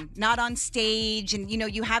person, not on stage. And,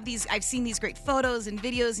 you have I've seen these great photos and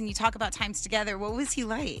videos, and you talk about times together. What was he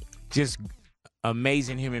like? Just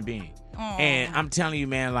amazing human being. Aw. And I'm telling you,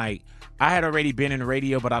 man, like, I had already been in the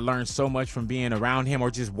radio, but I learned so much from being around him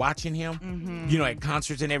or just watching him, at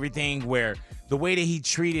concerts and everything, where the way that he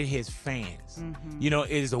treated his fans,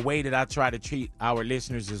 is the way that I try to treat our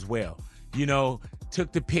listeners as well.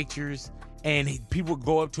 Took the pictures, and people would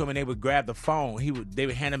go up to him and they would grab the phone. They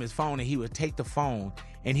would hand him his phone, and he would take the phone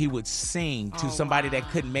and he would sing to somebody that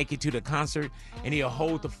couldn't make it to the concert, and he'll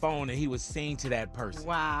hold the phone and he would sing to that person.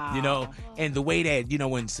 Wow. And the way that,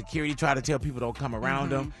 when security tried to tell people don't come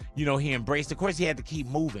around him, he embraced. Of course, he had to keep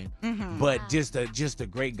moving, but just a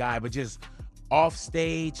great guy. But just off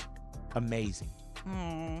stage, amazing.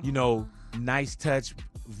 Nice touch,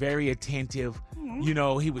 very attentive.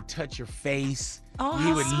 He would touch your face.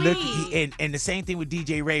 He would look, and the same thing with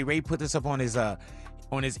DJ Ray. Ray put this up on his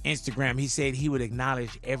Instagram. He said he would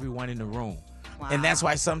acknowledge everyone in the room. Wow. And that's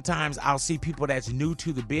why sometimes I'll see people that's new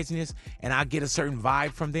to the business, and I'll get a certain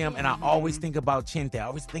vibe from them, and I always think about Chente. I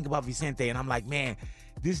always think about Vicente, and I'm like, man,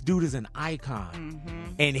 this dude is an icon.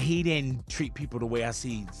 And he didn't treat people the way I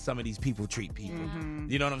see some of these people treat people.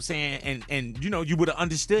 You know what I'm saying? And you would have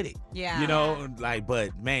understood it. Yeah.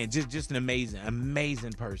 But man, just an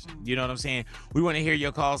amazing person. You know what I'm saying? We want to hear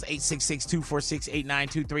your calls,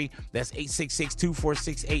 866-246-8923. That's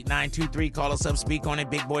 866-246-8923. Call us up, speak on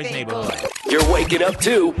it, Big Boys Neighborhood. You're waking up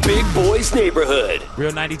to Big Boys Neighborhood.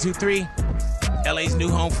 Real 92.3, LA's new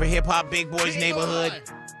home for hip-hop, Big Boys Neighborhood.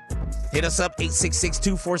 Hit us up,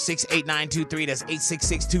 866-246-8923. That's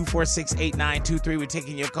 866-246-8923. We're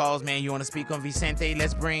taking your calls, man. You want to speak on Vicente?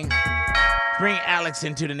 Let's bring Alex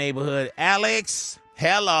into the neighborhood. Alex,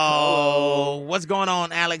 hello. What's going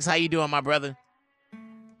on, Alex? How you doing, my brother?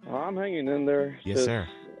 I'm hanging in there. Yes, sir.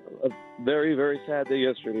 A very, very sad day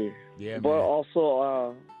yesterday. Yeah, but man.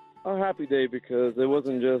 Also a happy day because it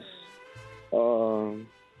wasn't just, the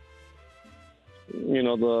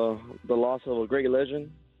loss of a great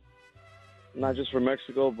legend. Not just for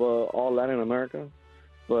Mexico, but all Latin America,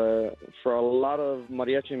 but for a lot of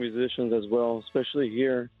mariachi musicians as well, especially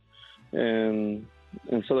here in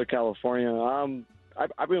Southern California.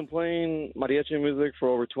 I've been playing mariachi music for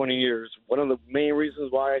over 20 years. One of the main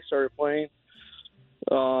reasons why I started playing,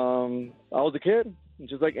 I was a kid,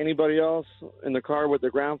 just like anybody else, in the car with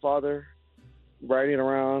their grandfather, riding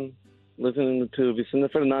around, listening to Vicente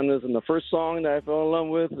Fernandez, and the first song that I fell in love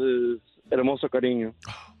with is Hermoso Cariño.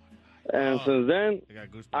 And since then,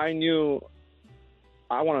 I knew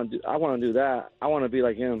I want to do that. I want to be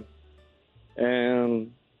like him.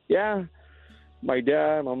 And yeah, my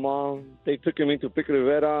dad, my mom, they took me to Pico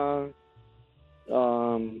Rivera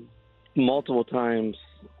multiple times.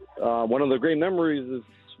 One of the great memories is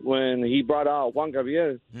when he brought out Juan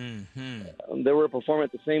Gabriel. They were performing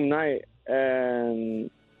at the same night, and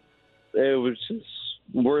it was just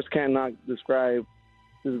words cannot describe.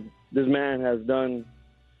 This man has done.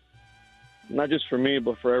 Not just for me,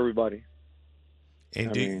 but for everybody.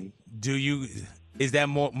 And is that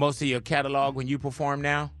most of your catalog when you perform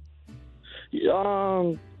now?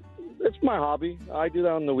 It's my hobby. I do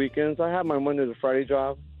that on the weekends. I have my Monday to Friday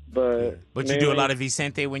job, but you do a lot of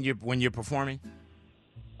Vicente when you're performing?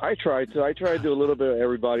 I try to do a little bit of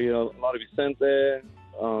everybody. A lot of Vicente,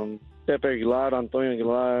 Pepe Aguilar, Antonio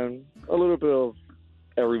Aguilar, a little bit of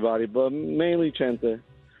everybody, but mainly Chente.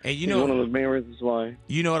 And one of the main reasons why.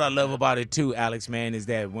 You know what I love about it too, Alex, man, is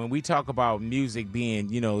that when we talk about music being,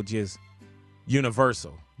 just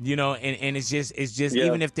universal, and it's just Yeah.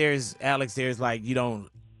 even if there's like you don't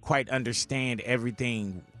quite understand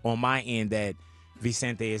everything on my end that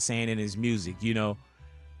Vicente is saying in his music,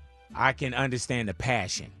 I can understand the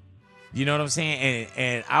passion. You know what I'm saying?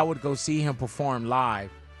 And I would go see him perform live,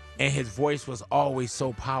 and his voice was always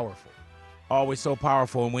so powerful. Always so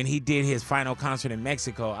powerful. And when he did his final concert in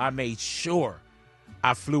Mexico, I made sure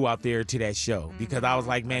I flew out there to that show because I was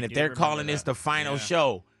like, man, if they're calling this the final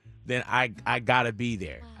show, then I gotta be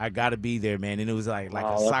there. I gotta be there, man. And it was like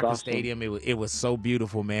a soccer awesome. stadium. It was so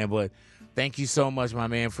beautiful, man. But thank you so much, my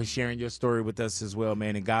man, for sharing your story with us as well,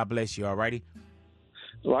 man. And God bless you. All righty.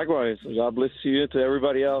 Likewise. God bless you to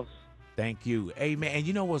everybody else. Thank you. Hey, man, and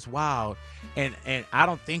you know what's wild? And I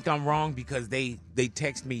don't think I'm wrong because they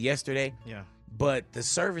texted me yesterday. Yeah. But the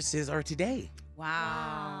services are today.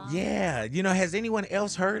 Wow. Yeah. Has anyone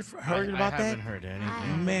else heard about that? I haven't heard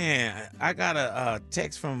anything. Man, I got a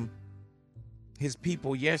text from his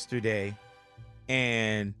people yesterday,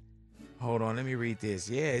 and hold on, let me read this.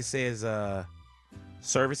 Yeah, it says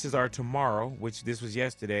Services are tomorrow, which this was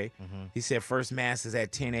yesterday. Mm-hmm. He said first mass is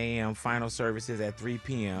at 10 a.m., final services at 3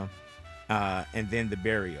 p.m., and then the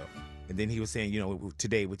burial. And then he was saying,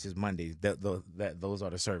 today, which is Monday, those are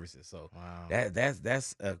the services. So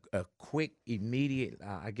that's a quick, immediate,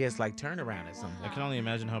 I guess, like turnaround or something. I can only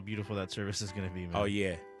imagine how beautiful that service is going to be, man. Oh,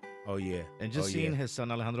 yeah. And just seeing his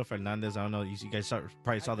son, Alejandro Fernandez, I don't know, you guys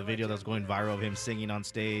probably saw the video that's going viral of him singing on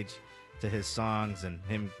stage to his songs and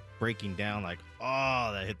him breaking down like,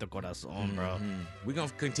 oh, that hit the corazón, bro. We're going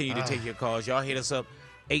to continue to take your calls. Y'all hit us up.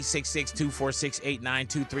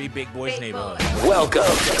 866-246-8923, Big Boys Neighborhood. Welcome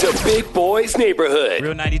to Big Boys Neighborhood.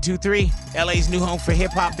 Real 92.3, LA's new home for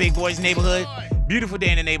hip-hop, Big Boys Neighborhood. Beautiful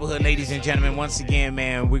day in the neighborhood, ladies and gentlemen. Once again,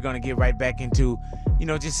 man, we're going to get right back into,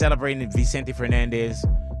 just celebrating Vicente Fernandez,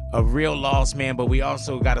 a real loss, man, but we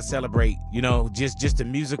also got to celebrate, just a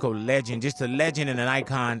musical legend, just a legend and an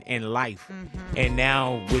icon in life. And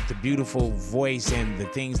now with the beautiful voice and the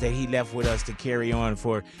things that he left with us to carry on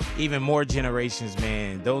for even more generations,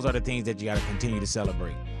 man, those are the things that you got to continue to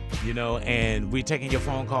celebrate. And we're taking your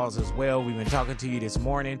phone calls as well. We've been talking to you this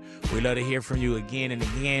morning. We love to hear from you again and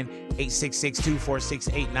again.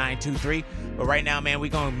 866-246-8923. But right now, man,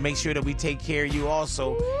 we're going to make sure that we take care of you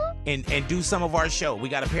also and do some of our show. We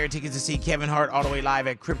got a pair of tickets to see Kevin Hart all the way live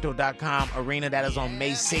at Crypto.com Arena. That is on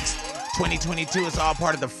May 6th, 2022. It's all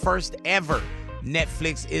part of the first ever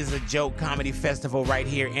Netflix is a Joke comedy festival right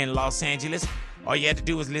here in Los Angeles. All you have to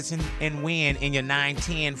do is listen and win in your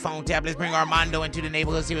 910 phone tap. Let's bring Armando into the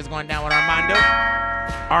neighborhood, see what's going down with Armando.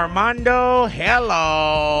 Armando,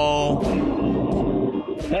 hello.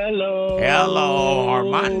 Hello,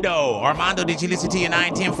 Armando. Armando, did you listen to your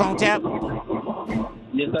 910 phone tap?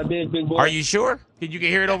 Yes, I did, big boy. Are you sure? You can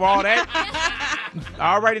hear it over all that?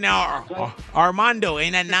 All righty now, Armando,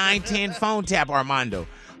 in that 910 phone tap, Armando,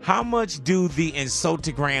 how much do the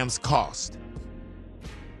Insultograms cost?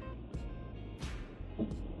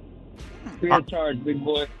 Free of charge, big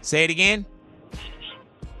boy. Say it again.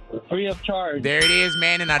 Free of charge. There it is,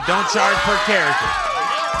 man, and I don't charge per character.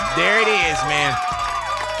 There it is, man.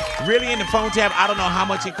 Really, in the phone tap, I don't know how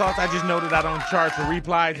much it costs. I just know that I don't charge for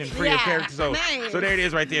replies and free of characters. So there it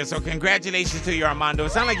is right there. So congratulations to you, Armando.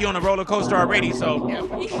 It sounds like you're on a roller coaster already. So,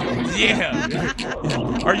 yeah.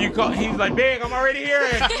 Are you? He's like, Big, I'm already here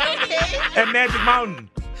at Magic Mountain.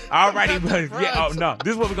 All righty, but no.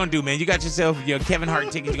 This is what we're going to do, man. You got yourself your Kevin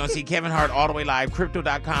Hart ticket. You're going to see Kevin Hart all the way live,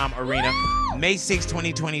 Crypto.com Arena, May 6,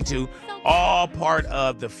 2022. All part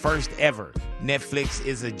of the first ever Netflix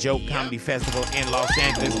is a Joke comedy festival in Los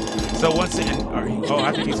Angeles. So once again,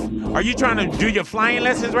 are you trying to do your flying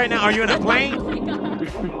lessons right now? Are you in a plane?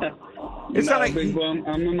 It's not like big boy, I'm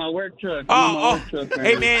in my work truck.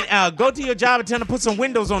 Hey man, go to your job and tell them to put some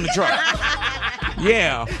windows on the truck.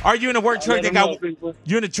 Yeah. Are you in a work truck that got?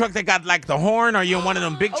 You in a truck that got like the horn? Are you in one of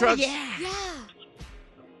them big trucks? Yeah,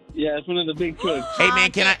 it's one of the big trucks. Hey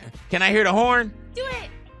man, can I hear the horn? Do it.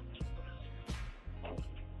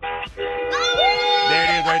 There it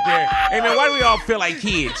is right there. Hey man, why do we all feel like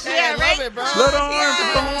kids? Yeah, right? Blow the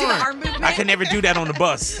horn, blow the horn. I can never do that on the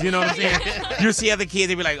bus. You know what I'm saying? You see other kids,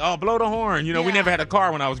 they be like, oh, blow the horn. We never had a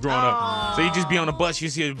car when I was growing up. So you just be on the bus, you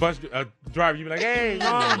see a bus driver, you be like, hey,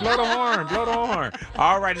 blow the horn, blow the horn.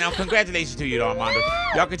 All right, now, congratulations to you, Armando.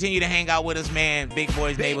 Y'all continue to hang out with us, man. Big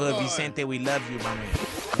Boys Neighborhood, Vicente, we love you, my man.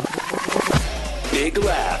 Big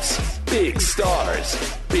laughs, big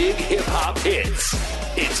stars, big hip-hop hits.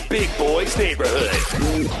 It's Big Boys Neighborhood.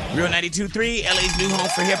 Real 92.3, LA's new home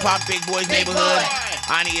for hip-hop, Big Boys Neighborhood.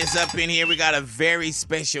 Ani is up in here. We got a very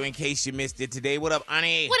special, in case you missed it today. What up,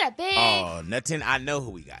 Ani? What up, Big? Oh, nothing. I know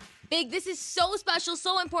who we got. Big, this is so special,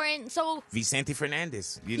 so important. So Vicente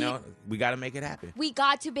Fernandez. We got to make it happen. We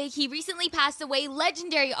got to, Big. He recently passed away,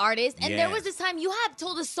 legendary artist. And there was this time you have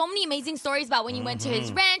told us so many amazing stories about when you went to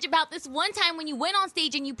his ranch, about this one time when you went on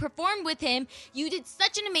stage and you performed with him. You did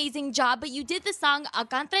such an amazing job, but you did the song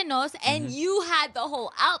Acá Entre Nos, and you had the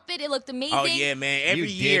whole outfit. It looked amazing. Oh, yeah, man. Every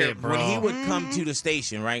year when he would come to the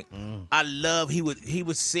station, right, I love, he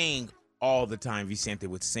would sing all the time. Vicente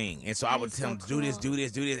would sing. And so I would tell him, do this.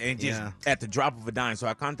 And just at the drop of a dime. So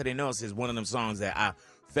Acá Entre Nos is one of them songs that I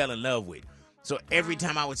fell in love with. So every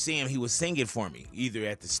time I would see him, he would sing it for me, either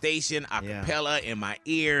at the station, a cappella, in my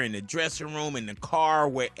ear, in the dressing room, in the car,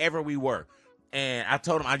 wherever we were. And I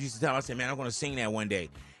told him, I used to tell him, I said, man, I'm going to sing that one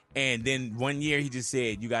day. And then one year he just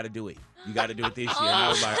said, you got to do it. You got to do it this year. And I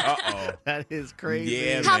was like, uh-oh. That is crazy.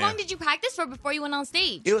 Yeah, How long did you practice for before you went on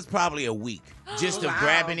stage? It was probably a week. Just of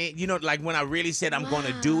grabbing it. Like when I really said I'm going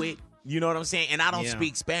to do it. You know what I'm saying? And I don't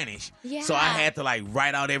speak Spanish. Yeah. So I had to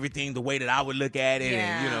write out everything the way that I would look at it.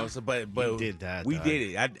 Yeah. And, but you did that. We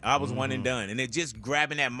did it. I was one and done. And it just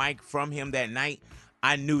grabbing that mic from him that night,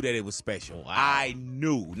 I knew that it was special. I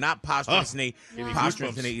knew. Not posthumously,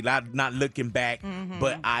 not looking back,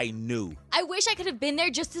 but I knew. I wish I could have been there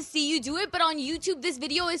just to see you do it, but on YouTube, this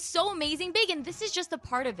video is so amazing big, and this is just a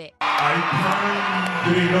part of it. Quiero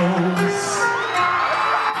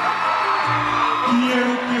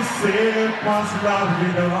que sepas la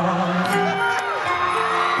verdad.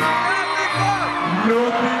 No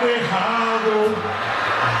te he dejado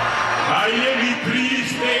ahí en mi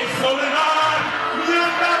triste soledad. Me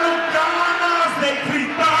han dado ganas de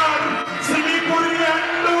gritar, seguir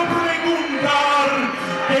corriendo, preguntar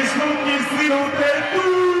qué es lo que ha sido de tu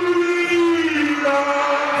vida.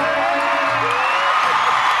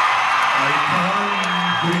 Hay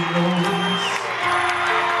caminos,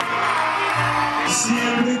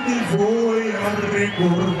 siempre te voy a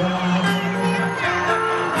recordar.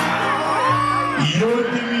 Y hoy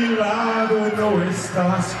de mi lado no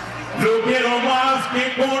estás. No quiero más que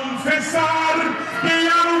confesar que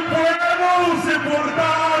ya no puedo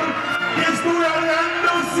soportar, que estoy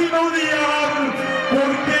hablando sin odiar,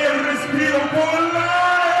 porque respiro por la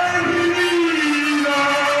herida.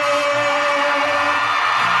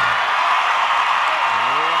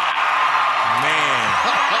 Man.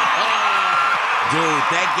 Dude,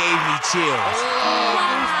 that gave me chills.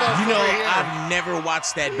 You know, I've never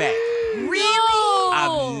watched that back. Really?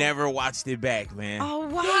 I've never watched it back, man. Oh,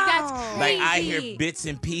 wow. That's crazy. Like, I hear bits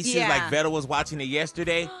and pieces, like Vetta was watching it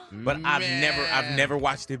yesterday, but I've never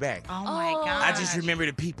watched it back. Oh my God. I just remember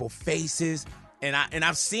the people's faces, and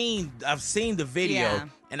I've seen the video,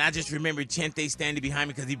 and I just remember Chente standing behind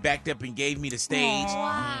me because he backed up and gave me the stage.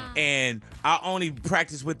 Wow. And I only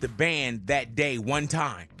practiced with the band that day one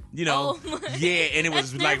time. You know, and it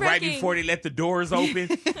was like right before they let the doors open.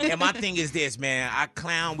 And my thing is this, man, I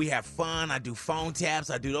clown, we have fun, I do phone taps,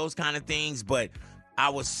 I do those kind of things, but I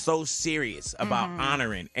was so serious about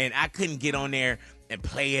honoring, and I couldn't get on there and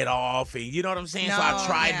play it off, and you know what I'm saying? So I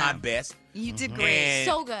tried my best. You did great.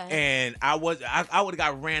 So good. And I would have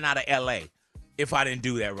got ran out of LA if I didn't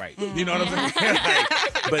do that right. You know what I'm saying?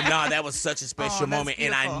 But no, that was such a special moment,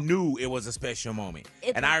 and I knew it was a special moment.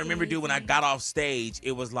 And I remember, dude, when I got off stage,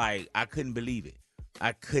 it was like, I couldn't believe it.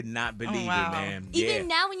 I could not believe it, man. Even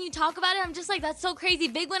now when you talk about it, I'm just like, that's so crazy.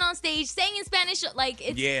 Big went on stage, sang in Spanish, like,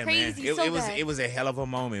 it's crazy. Man. It was a hell of a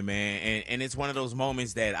moment, man. And it's one of those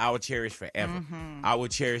moments that I would cherish forever. I would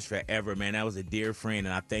cherish forever, man. That was a dear friend,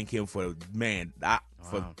 and I thank him for,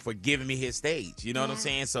 for giving me his stage. You know what I'm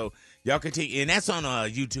saying? So y'all continue, and that's on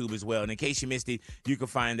YouTube as well. And in case you missed it, you can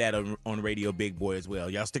find that on Radio Big Boy as well.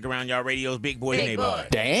 Y'all stick around, y'all radios, Big Boy's Neighborhood.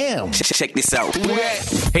 Damn. Check this out.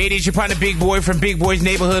 Hey, this is your partner Big Boy from Big Boy's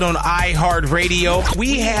Neighborhood on iHeartRadio.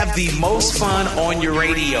 We have the most fun on your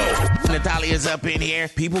radio. Natalia's up in here.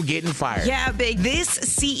 People getting fired. Yeah, Big. This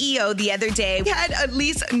CEO the other day had at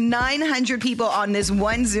least 900 people on this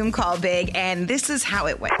one Zoom call, Big, and this is how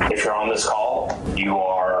it went. If you're on this call, you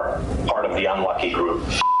are part of the unlucky group.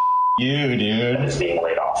 You, dude. That is being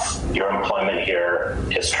laid off. Your employment here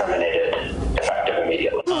is terminated effective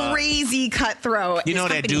immediately. Crazy cutthroat. You know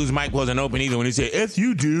that dude's mic wasn't open either when he said, F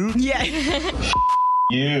you, dude. Yeah.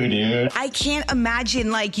 You, dude. I can't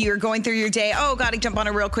imagine, like, you're going through your day, gotta jump on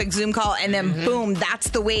a real quick Zoom call, and then boom, that's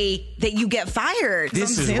the way that you get fired.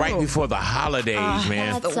 This is right before the holidays,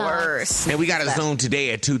 man. That's the worst. And we got a Zoom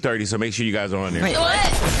today at 2:30, so make sure you guys are on there. Wait, what?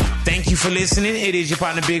 Thank you for listening. It is your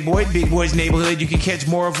partner Big Boy, Big Boy's Neighborhood. You can catch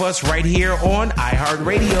more of us right here on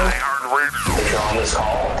iHeartRadio. If you're on this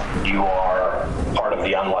call, you are part of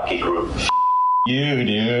the unlucky group. You,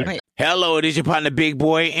 dude. Hello, it is your partner Big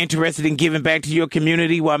Boy, interested in giving back to your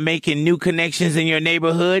community while making new connections in your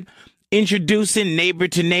neighborhood. Introducing Neighbor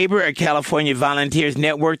to Neighbor, a California volunteers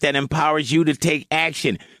network that empowers you to take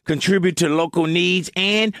action, contribute to local needs,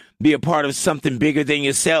 and be a part of something bigger than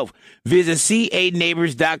yourself. Visit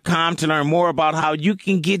ca-neighbors.com to learn more about how you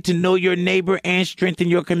can get to know your neighbor and strengthen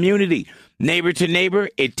your community. Neighbor to Neighbor,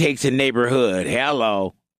 it takes a neighborhood.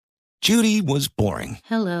 Hello. Judy was boring.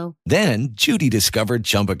 Hello. Then Judy discovered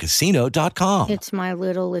ChumbaCasino.com. It's my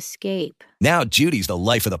little escape. Now Judy's the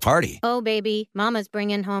life of the party. Oh, baby, mama's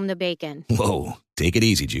bringing home the bacon. Whoa, take it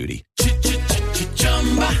easy, Judy.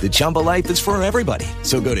 The Chumba life is for everybody.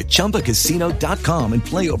 So go to ChumbaCasino.com and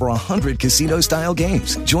play over 100 casino-style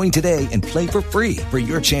games. Join today and play for free for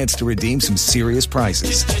your chance to redeem some serious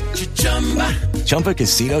prizes.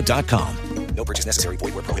 ChumbaCasino.com. No purchase necessary.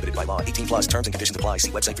 Void where prohibited by law. 18 plus terms and conditions apply.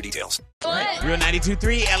 See website for details. Real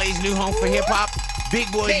 92.3, LA's new home for hip-hop.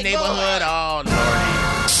 Big Boy's Neighborhood. Oh,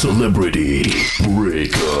 Lordy. Celebrity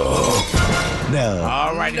breakup. No.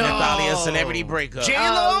 All right, Natalia, celebrity breakup.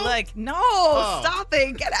 Oh, look, no, stop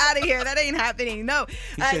it. Get out of here. That ain't happening. No.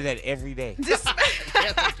 He said that every day.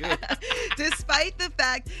 Despite the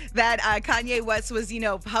fact that Kanye West was,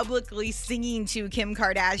 publicly singing to Kim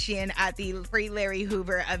Kardashian at the Free Larry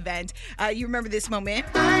Hoover event, you remember this moment?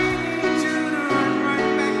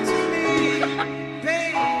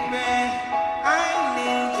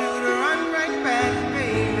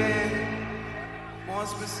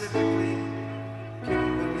 Specifically,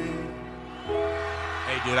 Kimberly.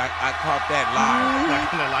 Hey, dude, I caught that live.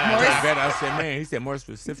 Not gonna lie, I said, man, he said more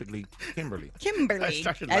specifically, Kimberly. Kimberly. I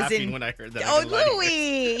started as laughing in, when I heard that. Oh,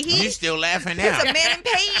 Louis. He's still laughing He's now. a man in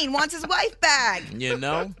pain, wants his wife back. You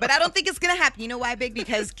know? But I don't think it's going to happen. You know why, Big?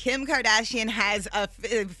 Because Kim Kardashian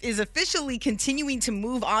is officially continuing to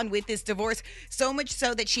move on with this divorce, so much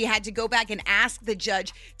so that she had to go back and ask the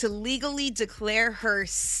judge to legally declare her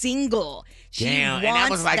single. She Damn, and that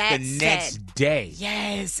was like the next day.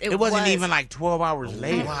 Yes, it wasn't even like 12 hours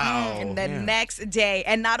later. Wow. And the next day.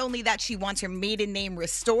 And not only that, she wants her maiden name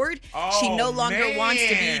restored. She no longer wants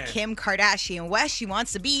to be Kim Kardashian West. She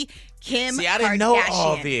wants to be Kim See, I didn't Kardashian. know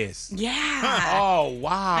all this. Yeah. Oh,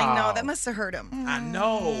 wow. I know. That must have hurt him. I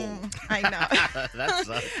know. I know. That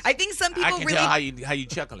sucks. I think some people I can really... tell how you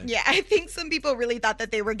chuckling. Yeah, I think some people really thought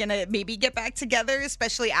that they were going to maybe get back together,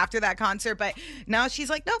 especially after that concert. But now she's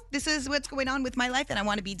like, nope, this is what's going on with my life, and I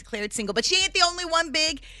want to be declared single. But she ain't the only one,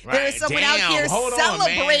 Big. Right. There is someone out Damn, here hold on,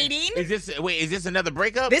 celebrating. man. Is this another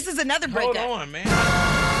breakup? This is another breakup. Hold on,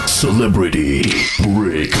 man. Celebrity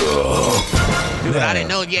breakup. Dude, I didn't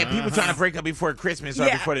know. Yeah, people trying to break up before Christmas or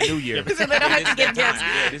before the New Year. So they don't have to get gifts.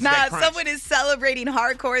 This Nah, that crunch. someone is celebrating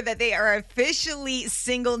hardcore that they are officially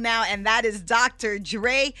single now, and that is Dr.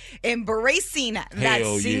 Dre embracing that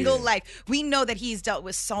Hell single yeah. life. We know that he's dealt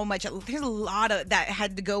with so much. There's a lot of that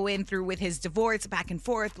had to go in through with his divorce, back and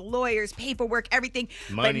forth, lawyers, paperwork, everything.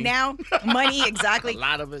 Money. But now, money, exactly. A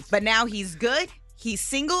lot of it. But now he's good. He's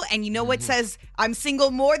single, and you know what says I'm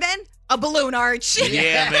single more than? A balloon arch.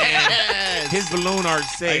 Yeah, man. His balloon arch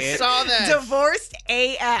said. I saw that. Divorced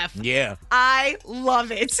AF. Yeah. I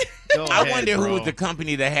love it. I wonder who was the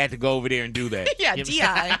company that had to go over there and do that. Yeah, DI.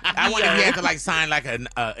 I wonder if he had to like sign like an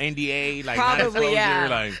NDA, like Probably, non-disclosure, yeah.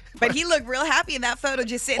 like. But he looked real happy in that photo,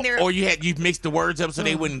 just sitting there. Or you mixed the words up so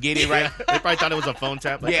they wouldn't get it right. They probably thought it was a phone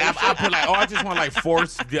tap. Like, Yeah, I put like, I just want like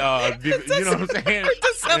force, you know what I'm saying? It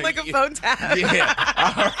does sound like a phone tap. Yeah.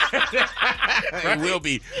 All right. It will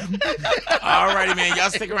be. All righty, man. Y'all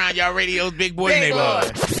stick around. Y'all radio's Big Boys Big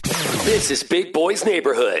Neighborhood. This is Big Boys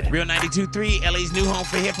Neighborhood. Real 92.3, LA's new home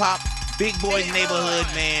for hip hop. Big Boys Neighborhood,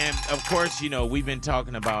 man. Of course, we've been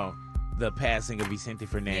talking about the passing of Vicente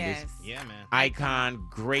Fernandez. Yes. yeah, man. Icon,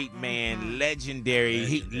 great man, legendary.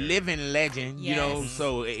 He living legend,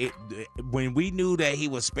 so when we knew that he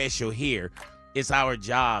was special here, it's our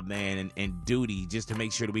job, man, and duty just to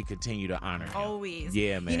make sure that we continue to honor him. Always.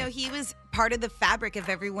 Yeah, man. He was part of the fabric of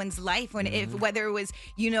everyone's life. Whether it was,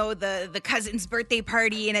 the cousin's birthday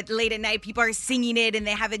party and late at night people are singing it and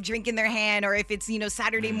they have a drink in their hand, or if it's,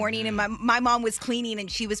 Saturday morning and my mom was cleaning and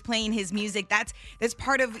she was playing his music. That's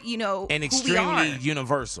part of, and who extremely we are.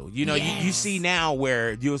 universal. You see now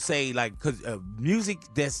where you'll say like, cause music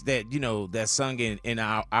that's sung in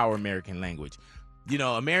our American language.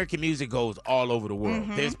 American music goes all over the world.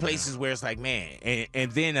 There's places where it's like, man,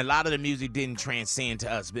 and then a lot of the music didn't transcend to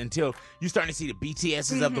us until you starting to see the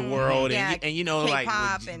BTSs of the world, and like,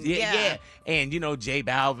 K-pop and and J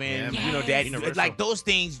Balvin, that Universal. like those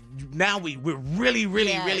things. Now we're really,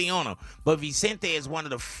 really, really on them. But Vicente is one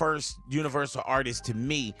of the first universal artists to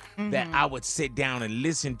me that I would sit down and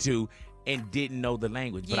listen to. And didn't know the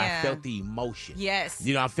language, but I felt the emotion. Yes.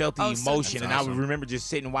 I felt the emotion, and I awesome. would remember just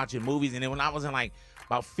sitting and watching movies. And then when I was in like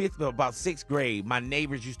about sixth grade, my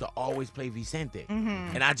neighbors used to always play Vicente,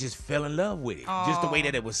 and I just fell in love with it. Just the way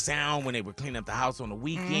that it would sound when they were cleaning up the house on the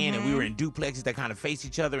weekend, and we were in duplexes that kind of face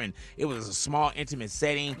each other, and it was a small, intimate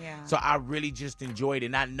setting. Yeah. So I really just enjoyed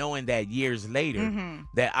it, not knowing that years later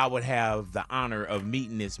that I would have the honor of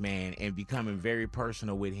meeting this man and becoming very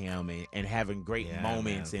personal with him and having great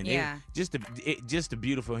moments, man. and just a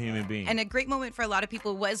beautiful human being. And a great moment for a lot of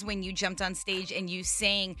people was when you jumped on stage and you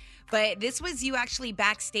sang. But this was you actually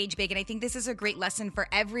backstage, Big. And I think this is a great lesson for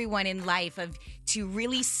everyone in life to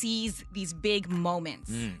really seize these big moments.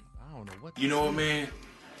 I don't know what. You know what, man?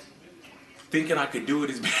 Thinking I could do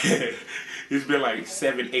it it's been like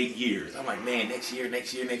 7-8 years. I'm like, man, next year.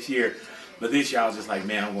 But this year I was just like,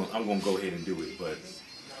 man, I'm gonna go ahead and do it. But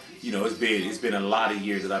it's been a lot of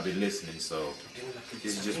years that I've been listening. So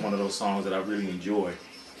this is just one of those songs that I really enjoy.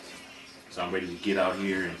 So I'm ready to get out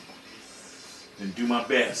here and and do my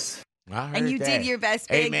best. I heard And you that. did your best,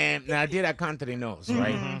 Hey, Big. man, now I did Acantarenos,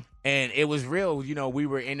 right? Mm-hmm. And it was real. You know, we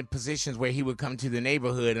were in the positions where he would come to the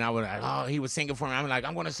neighborhood, and I was like, oh, he was singing for me. I'm like,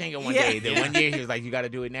 I'm going to sing it one Yeah. day. Then one year, he was like, you got to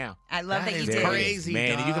do it now. I love that you There did. it is, crazy,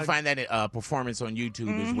 man. And you can dog. find that performance on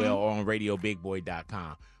YouTube as well or on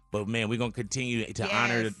RadioBigBoy.com. But, man, we're going to continue to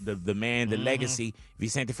honor the man, the legacy,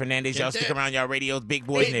 Vicente Fernandez. Y'all stick around, y'all radios, Big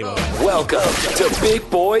Boys Neighborhood. Welcome to Big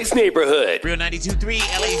Boys Neighborhood. Real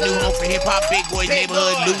 92.3, LA's new home for hip-hop, Big Boys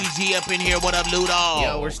Neighborhood. Louis G up in here. What up, Ludo?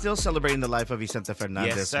 Yo, we're still celebrating the life of Vicente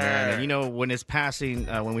Fernandez, Yes, sir. man. And, you know, when his passing,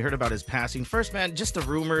 when we heard about his passing, first, man, just the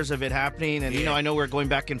rumors of it happening. And, you know, I know we're going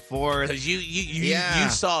back and forth. Because you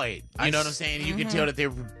saw it. You know what I'm saying? You can tell that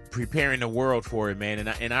they're preparing the world for it, man.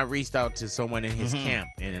 And I reached out to someone in his camp,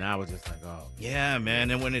 and I was just like, oh. Yeah, man.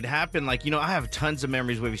 And when it happened, like, you know, I have tons of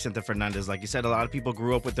memories with Vicente Fernandez. Like you said, a lot of people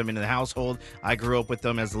grew up with him in the household. I grew up with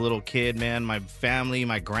him as a little kid, man. My family,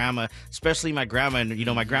 my grandma, especially my grandma. And, you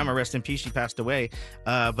know, my grandma, rest in peace, she passed away.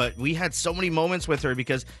 But we had so many moments with her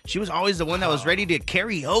because she was always the one that was ready to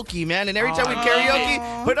karaoke, man. And every time we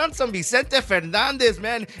karaoke, put on some Vicente Fernandez,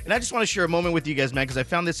 man. And I just want to share a moment with you guys, man, because I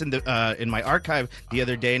found this in my archive the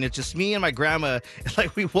other day. And it's just me and my grandma.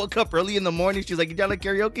 Like, we woke up early in the morning. She's like, you down like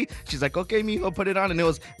karaoke? She's like, okay, mijo, put it on. And it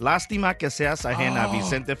was Lástima que seas ajena,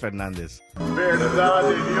 Vicente Fernandez. Verdad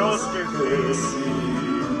de Dios que te sí.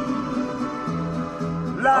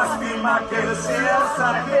 Lástima que seas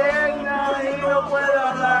ajena y no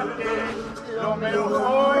pueda darte lo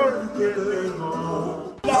mejor que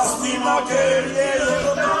tengo. Lástima que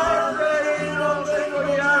llego tarde y no tengo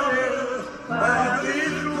llave para abrir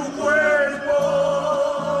tu cuerpo.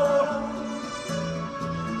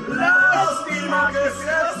 Lástima que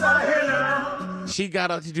seas ajena. She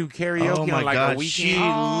got up to do karaoke Oh my on like God, a weekend. she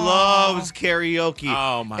loves karaoke.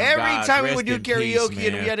 Oh my Every God, time we rest would do in karaoke, peace,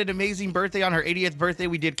 and man. we had an amazing birthday on her 80th birthday.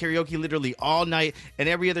 We did karaoke literally all night, and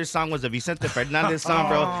every other song was a Vicente Fernandez song,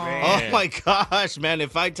 bro. Oh my gosh, man!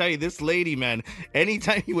 If I tell you this lady, man,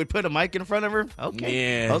 anytime you would put a mic in front of her,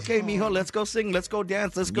 okay, Yeah. okay, mijo, let's go sing, let's go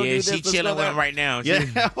dance, let's go do Yeah, this. she let's chilling go with that. him right now.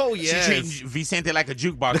 Yeah, oh yes. She treating Vicente like a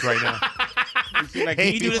jukebox right now. She's like,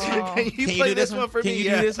 can you do this one? Can you play do this one for Can me? you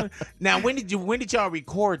Yeah. do this one? Now, when did y'all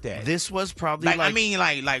record that? This was probably Like, I mean,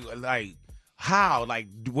 like how? Like,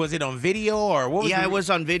 was it on video or what? Yeah, it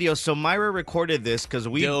was on video. So Myra recorded this because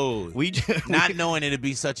we not knowing it'd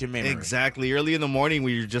be such a memory. Exactly. Early in the morning,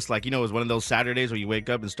 we were just like, you know, it was one of those Saturdays where you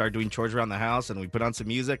wake up and start doing chores around the house, and we put on some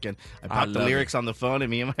music, and I popped the love lyrics on the phone,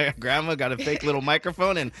 and me and my grandma got a fake little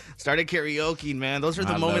microphone and started karaokeing, man. Those are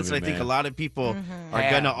the I moments love that it, I think man. a lot of people are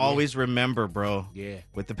Yeah, going to yeah. always remember, bro. Yeah.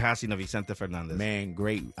 With the passing of Vicente Fernandez. Man,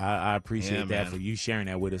 great. I appreciate Yeah, that man. for you sharing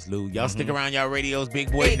that with us, Lou. Y'all stick around, y'all radios,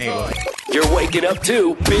 Big Boys Neighborhood. You're waking up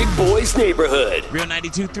to Big Boys Neighborhood. Real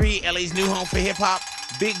 92.3, LA's new home for hip hop,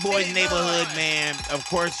 Big Boys Neighborhood, man. Of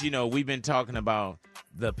course, you know, we've been talking about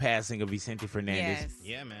the passing of Vicente Fernandez. Yes.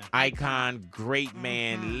 Yeah, man. Icon, great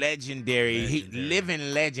man, legendary,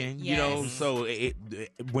 living legend, you know. Yes. So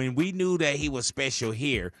when we knew that he was special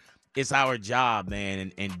here, it's our job,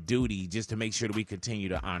 man, and duty just to make sure that we continue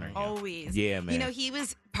to honor him. Always. Yeah, man. You know, he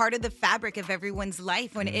was part of the fabric of everyone's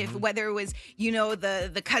life. When if whether it was, you know,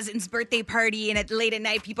 the cousin's birthday party and late at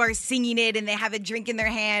night people are singing it and they have a drink in their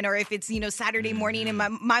hand, or if it's, you know, Saturday morning and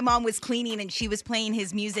my mom was cleaning and she was playing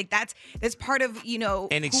his music. That's part of, you know,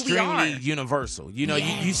 And who we are. extremely universal. You know,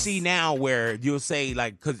 you see now where you'll say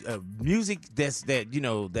like, cause music that's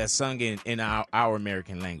sung in our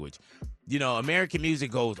American language. You know, American music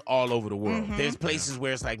goes all over the world. There's places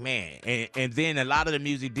where it's like, man, and then a lot of the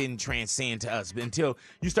music didn't transcend to us until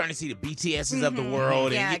you starting to see the BTSs of the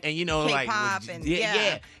world, Yeah, and you know, K-pop like, and-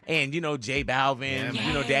 yeah, and you know, J Balvin,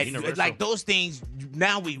 you know, that, Universal. like those things.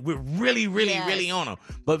 Now we're really Yes. on them.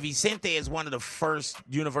 But Vicente is one of the first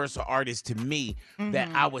universal artists to me that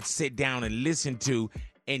I would sit down and listen to.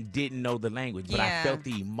 And didn't know the language, but I Yeah. felt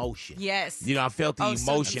the emotion. Yes. You know, I felt the Oh,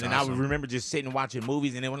 so emotion, and that's I would remember just sitting and watching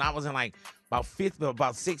movies. And then when I was in like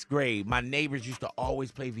about sixth grade, my neighbors used to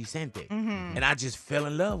always play Vicente, and I just fell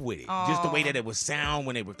in love with it. Just the way that it would sound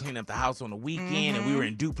when they were cleaning up the house on the weekend, and we were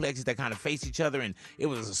in duplexes that kind of faced each other, and it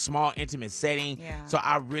was a small, intimate setting. Yeah. So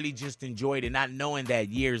I really just enjoyed it, not knowing that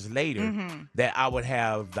years later that I would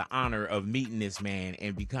have the honor of meeting this man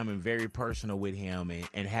and becoming very personal with him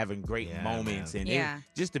and having great moments, and Yeah.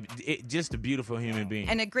 just a beautiful human being.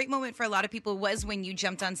 And a great moment for a lot of people was when you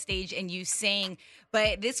jumped on stage and you sang.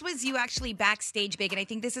 But this was you actually backstage big. And I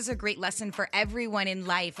think this is a great lesson for everyone in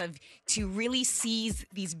life of to really seize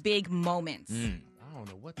these big moments. I don't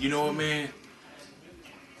know what. You know what, man?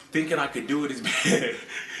 Thinking I could do it has been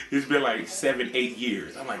it's been like 7-8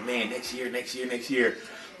 years. I'm like, man, next year.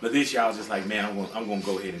 But this year I was just like, man, I'm gonna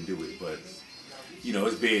go ahead and do it. But you know,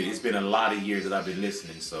 it's been a lot of years that I've been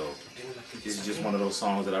listening. So this is just one of those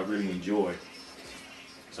songs that I really enjoy.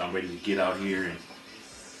 So I'm ready to get out here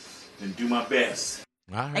and do my best.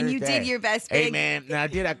 And you did your best, Big. Hey, man, now I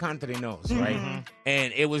did Country Nos, right?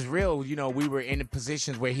 And it was real. You know, we were in the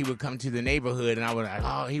positions where he would come to the neighborhood, and I was like,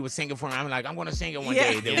 oh, he was singing for me. I'm like, I'm going to sing it one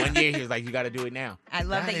day. Then one year, he was like, you got to do it now. I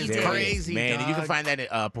love that you did. Crazy, man. And you can find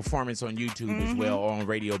that performance on YouTube as well, or on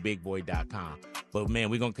RadioBigBoy.com. But, man,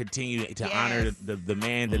 we're going to continue to honor the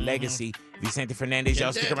man, the legacy, Vicente Fernandez.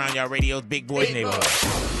 Y'all stick around, y'all radios, Big Boy's Neighborhood.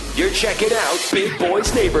 You're checking out Big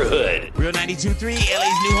Boy's Neighborhood. Real 92.3, LA's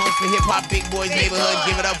new home for hip-hop, Big Boy's Neighborhood.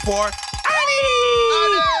 Give it up for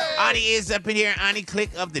Ani is up in here. Ani, click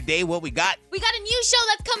of the day. What we got? We got a new show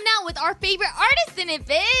that's coming out with our favorite artist in it,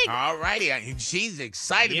 Big. All righty. She's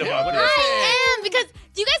excited about this. I am, because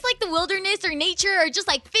do you guys like the wilderness or nature or just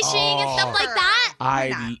like fishing and stuff like that?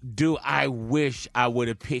 I do. I wish I would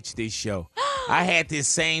have pitched this show. I had this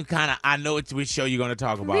same kind of, I know it's which show you're going to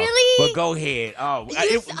talk about. Really? But go ahead.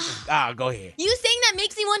 Go ahead. You saying that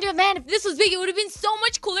makes me wonder, man, if this was big, it would have been so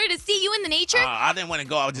much cooler to see you in the nature. I didn't want to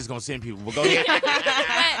go. I was just going to send people. But go ahead.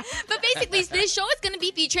 But basically, this show is going to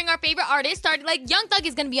be featuring our favorite artists. Starting like Young Thug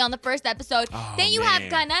is going to be on the first episode. Then you have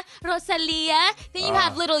Gunna, Rosalia. Then you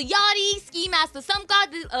have Little Yachty, Ski Mask, the Some God.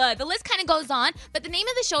 The list kind of goes on. But the name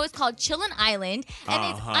of the show is called Chillin' Island.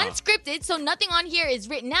 And it's unscripted, so nothing on here is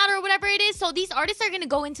written out or whatever it is. So these artists are going to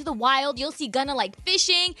go into the wild. You'll see Gunna like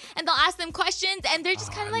fishing, and they'll ask them questions, and they're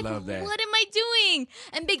just kind of like, what am I doing?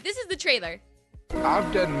 And Big, this is the trailer.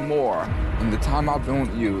 I've done more in the time I've been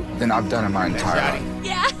with you than I've done in my entire life.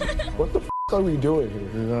 Yeah. What the f*** are we doing here?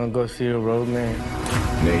 We're gonna go see a road man.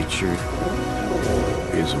 Nature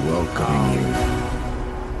is welcoming you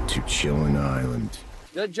to Chillin' Island.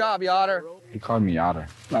 Good job, Yotter. He called me Yotter.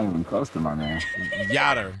 Not even close to my man.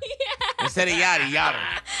 Yotter. Instead of Yachty, Yotter.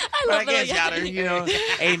 I guess Yotter, you know.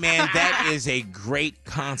 Hey, man, that is a great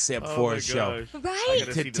concept for a show. Right?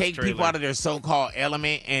 To take people out of their so-called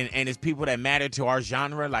element and it's people that matter to our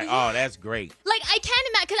genre, like, oh, that's great. Like, I can't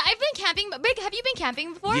imagine, because I've been camping, but Big, have you been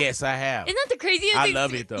camping before? Yes, I have. Isn't that the craziest I thing?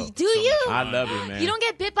 love it, though. Do you? I love it, man. You don't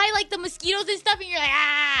get bit by, like, the mosquitoes and stuff, and you're like,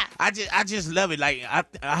 ah! I just love it. Like,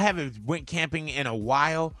 I haven't went camping in a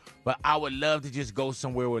while, but I would love to just go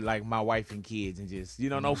somewhere with, like, my wife and kids and just, you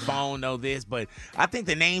know, no phone, no this. But I think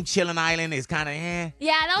the name Chillin' Island is kind of,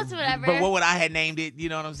 Yeah, that was whatever. But what would I have named it? You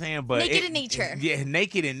know what I'm saying? But Naked in Nature. Yeah,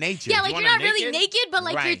 Naked in Nature. Yeah, like, you're not really naked, but,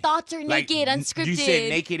 like, your thoughts are Like, naked, unscripted. You said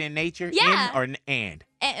Naked in Nature? Yeah. In or and?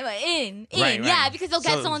 In. Right. Yeah, because they'll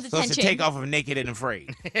get someone's attention. So it's a takeoff of Naked and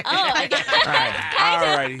Afraid. I guess.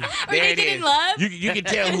 All righty. Or There it Naked is. in Love. You can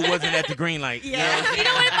tell who wasn't at the green light. Yeah. You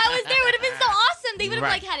know what? If I was there, it would have been so awesome. They would have,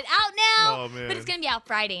 Right. like, had it out now. Oh, man. But it's going to be out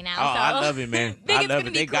Friday now. Oh, so. I love it, man. Big, I it's love gonna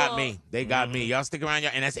it. be They got cool. me. They got me. Y'all stick around,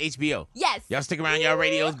 y'all, and that's HBO. Yes. Y'all stick around, y'all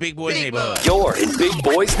radios, Big Boy's Neighborhood. You're in Big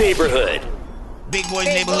Boy's Neighborhood. Big Boy's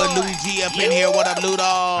Neighborhood, Louis G up in here. What up, Ludo?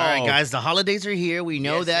 All right, guys, the holidays are here. We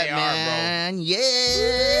know Yes, that, they are, man.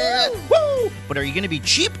 Yeah. Woo! But are you going to be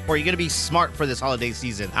cheap or are you going to be smart for this holiday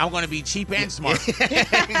season? I'm going to be cheap and smart.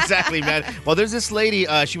 Exactly, man. Well, there's this lady.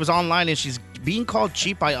 She was online and she's being called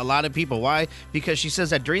cheap by a lot of people. Why? Because she says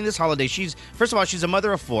that during this holiday, first of all, she's a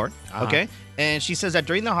mother of 4, okay? And she says that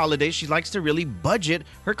during the holidays, she likes to really budget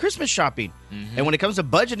her Christmas shopping. And when it comes to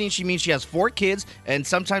budgeting, she means she has 4 kids, and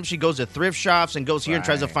sometimes she goes to thrift shops and goes here and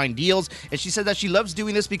tries to find deals. And she said that she loves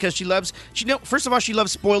doing this because first of all, she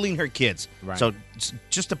loves spoiling her kids. Right. So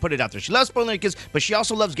just to put it out there, she loves spoiling her kids, but she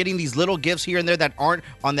also loves getting these little gifts here and there that aren't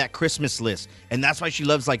on that Christmas list. And that's why she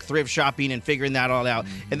loves like thrift shopping and figuring that all out.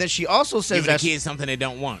 And then she also says Giving that the kids something they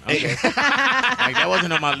don't want. Okay. Like, that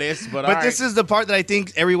wasn't on my list, but all right. this is the part that I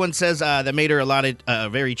think everyone says that made her a lot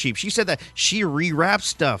of very cheap. She said that she rewraps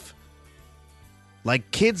stuff.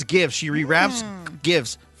 Like kids' gifts. She rewraps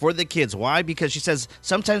gifts for the kids. Why? Because she says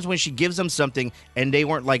sometimes when she gives them something and they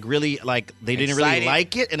weren't like really like they didn't really Excited.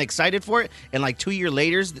 like it and excited for it, and like 2 years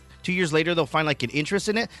later they'll find like an interest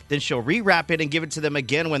in it, then she'll rewrap it and give it to them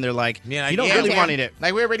again when they're like, you don't really wanted it.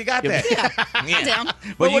 Like we already got that. Yeah.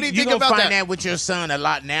 But what do you think about find that? that with your son a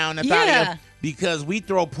lot now, Natalia? Yeah. Because we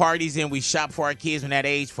throw parties and we shop for our kids when that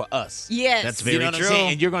age for us. Yes. That's very You know what true. I'm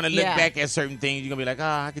saying? And you're going to look Yeah. back at certain things. You're going to be like,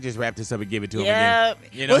 I could just wrap this up and give it to him Yep. again.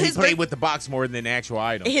 You know, Well, he his played birth- with the box more than the actual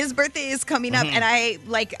item. His birthday is coming up, and I,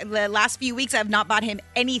 like, the last few weeks, I've not bought him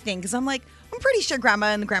anything because I'm like, I'm pretty sure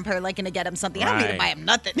grandma and grandpa are like going to get him something. I don't need to Right. buy him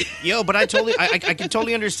nothing. Yo, but I can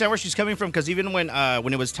totally understand where she's coming from, because even when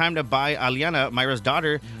it was time to buy Aliana, Myra's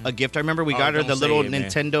daughter, a gift, I remember we got her don't the say little it, man.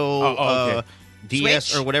 Nintendo. Oh, okay. DS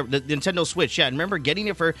Switch? or whatever, the Nintendo Switch. Yeah, I remember getting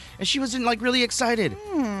it for her, and she wasn't like really excited.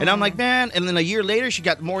 And I'm like, man. And then a year later, she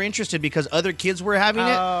got more interested because other kids were having it.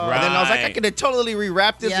 And then I was like, I could have totally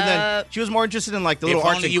rewrapped this. And then she was more interested in like the little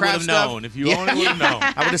arts and crafts stuff. If you only would have known.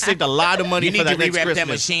 I would have saved a lot of money You for need that to next rewrap Christmas. that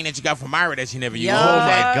machine that you got from Myra that she never used. Oh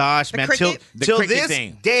my gosh, man! Till cricket this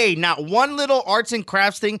thing. day, not one little arts and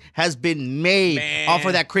crafts thing has been made off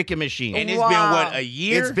of that cricket machine. And it's been what, a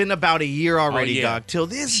year? It's been about a year already, dog. Till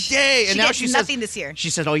this day, and She now gets she says nothing this year. She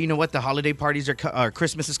said, "Oh, you know what? The holiday parties are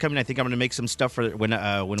Christmas is coming. I think I'm going to make some stuff for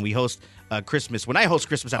when we host Christmas. When I host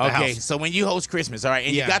Christmas at the house. Okay, so when you host Christmas, all right,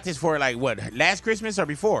 and you got this for like what, last Christmas or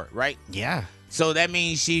before, right? Yeah. So that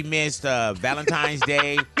means she missed Valentine's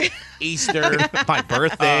Day, Easter, my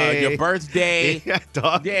birthday, your birthday,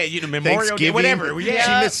 dog. Yeah, Memorial Day, Thanksgiving. whatever.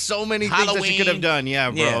 Yeah. She missed so many things that she could have done. Yeah,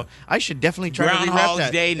 bro. Yeah. I should definitely try to rewrap Groundhog's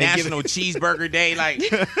that. Day, and give National it- Cheeseburger Day, like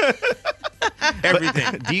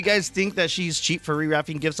everything. Do you guys think that she's cheap for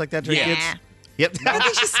rewrapping gifts like that to her Yeah. kids? Yep. I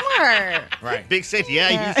think she's smart. Right. Big safe. Yeah,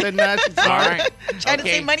 you said that. She's All smart. right. Trying to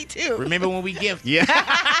Okay. save money too. Remember when we gift? Yeah.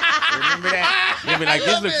 Remember that? You'll be like,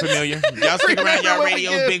 this looks familiar. Y'all stick around y'all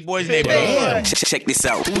radios, Big Boys Neighborhood. Check this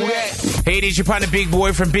out. Hey, this your partner Big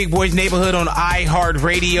Boy from Big Boys Neighborhood on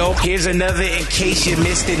iHeartRadio. Here's another in case you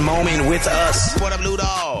missed it moment with us. What up, Ludo?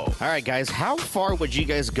 All right, guys, how far would you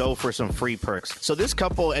guys go for some free perks? So this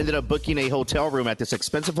couple ended up booking a hotel room at this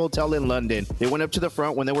expensive hotel in London. They went up to the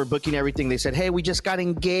front. When they were booking everything, they said, hey, we just got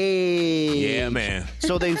engaged. Yeah, man.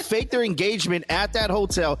 So they faked their engagement at that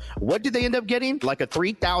hotel. What did they end up getting? Like a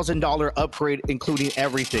 $3,000 upgrade, including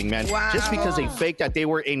everything, man. Wow. Just because they faked that they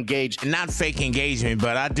were engaged. Not fake engagement,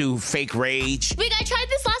 but I do fake rage. Wait, I tried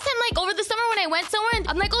this last time, like over the summer when I went somewhere, and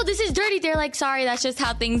I'm like, oh, this is dirty. They're like, sorry, that's just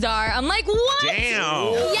how things are. I'm like, what?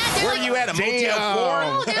 Damn. Yeah, they're Where like, you at, a Motel 4?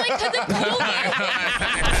 No, they're like, cause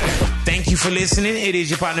it's over. Thank you for listening. It is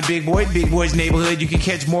your partner Big Boy, Big Boy's Neighborhood. You can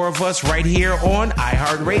catch more of us right here on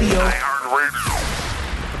iHeartRadio.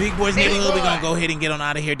 Big Boys Neighborhood, we're going to go ahead and get on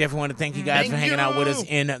out of here. Definitely want to thank you guys for hanging out with us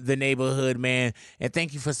in the neighborhood, man. And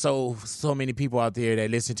thank you for so many people out there that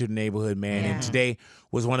listen to the neighborhood, man. And today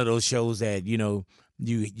was one of those shows that,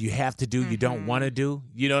 you have to do, you don't want to do.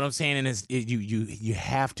 You know what I'm saying? And you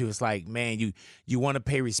have to. It's like, man, you want to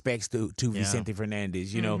pay respects to Vicente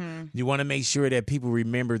Fernandez. You know, you want to make sure that people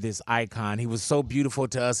remember this icon. He was so beautiful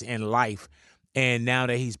to us in life. And now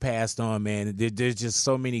that he's passed on, man, there's just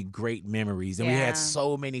so many great memories. And we had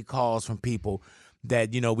so many calls from people that,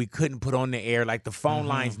 we couldn't put on the air. Like the phone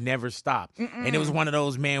lines never stopped. And it was one of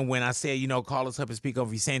those, man, when I said, call us up and speak on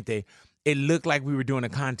Vicente, it looked like we were doing a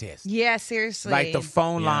contest. Yeah, seriously. Like the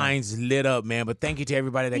phone lines lit up, man. But thank you to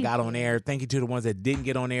everybody that got on air. Thank you to the ones that didn't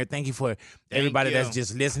get on air. Thank you for everybody that's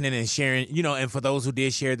just listening and sharing, and for those who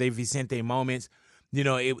did share their Vicente moments.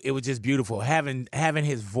 It was just beautiful having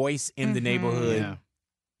his voice in the neighborhood,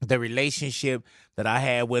 the relationship that I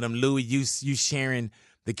had with him. Louis, you sharing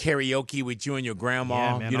the karaoke with you and your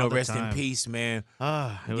grandma, Yeah, man, all the rest time. in peace, man. It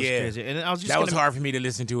was crazy. And I was just that was hard for me to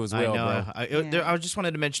listen to as well, I know. bro. I just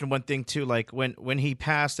wanted to mention one thing too. Like when he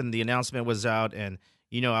passed and the announcement was out, and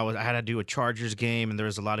I had to do a Chargers game, and there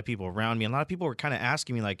was a lot of people around me. And a lot of people were kind of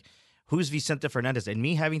asking me like, who's Vicente Fernandez? And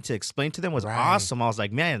me having to explain to them was awesome. I was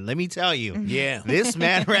like, man, let me tell you. Yeah. This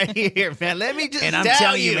man right here, man. Let me just And I'm tell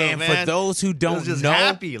telling you, man, for those who don't I was just know,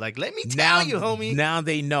 happy. Like, let me tell you, homie. Now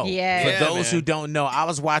they know. Yeah. For those man. who don't know, I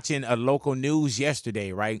was watching a local news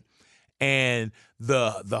yesterday, right? And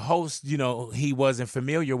the host, he wasn't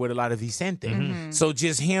familiar with a lot of Vicente. So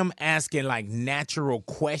just him asking like natural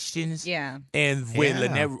questions. Yeah. And with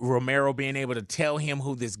Lynette Romero being able to tell him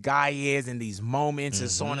who this guy is in these moments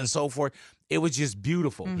and so on and so forth. It was just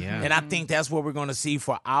beautiful. Yeah. And I think that's what we're going to see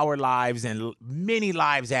for our lives and many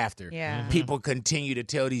lives after. Yeah. People continue to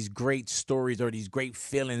tell these great stories or these great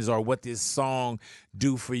feelings or what this song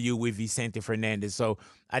do for you with Vicente Fernandez. So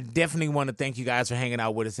I definitely want to thank you guys for hanging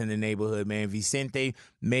out with us in the neighborhood, man. Vicente,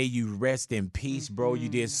 may you rest in peace, bro. You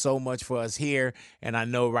did so much for us here. And I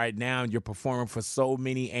know right now you're performing for so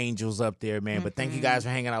many angels up there, man. But thank you guys for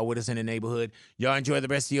hanging out with us in the neighborhood. Y'all enjoy the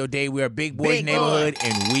rest of your day. We are Big Boys Neighborhood,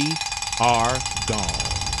 and we are gone.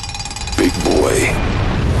 Big Boy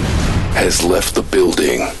has left the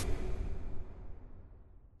building.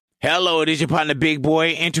 Hello, it is your partner Big Boy,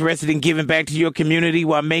 interested in giving back to your community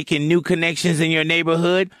while making new connections in your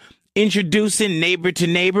neighborhood. Introducing Neighbor to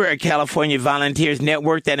Neighbor, a California volunteers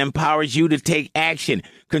network that empowers you to take action,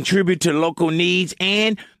 contribute to local needs,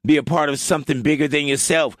 and be a part of something bigger than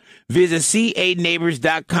yourself. Visit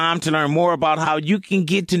CANeighbors.com to learn more about how you can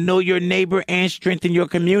get to know your neighbor and strengthen your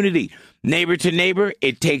community. Neighbor to Neighbor,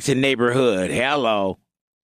 it takes a neighborhood. Hello.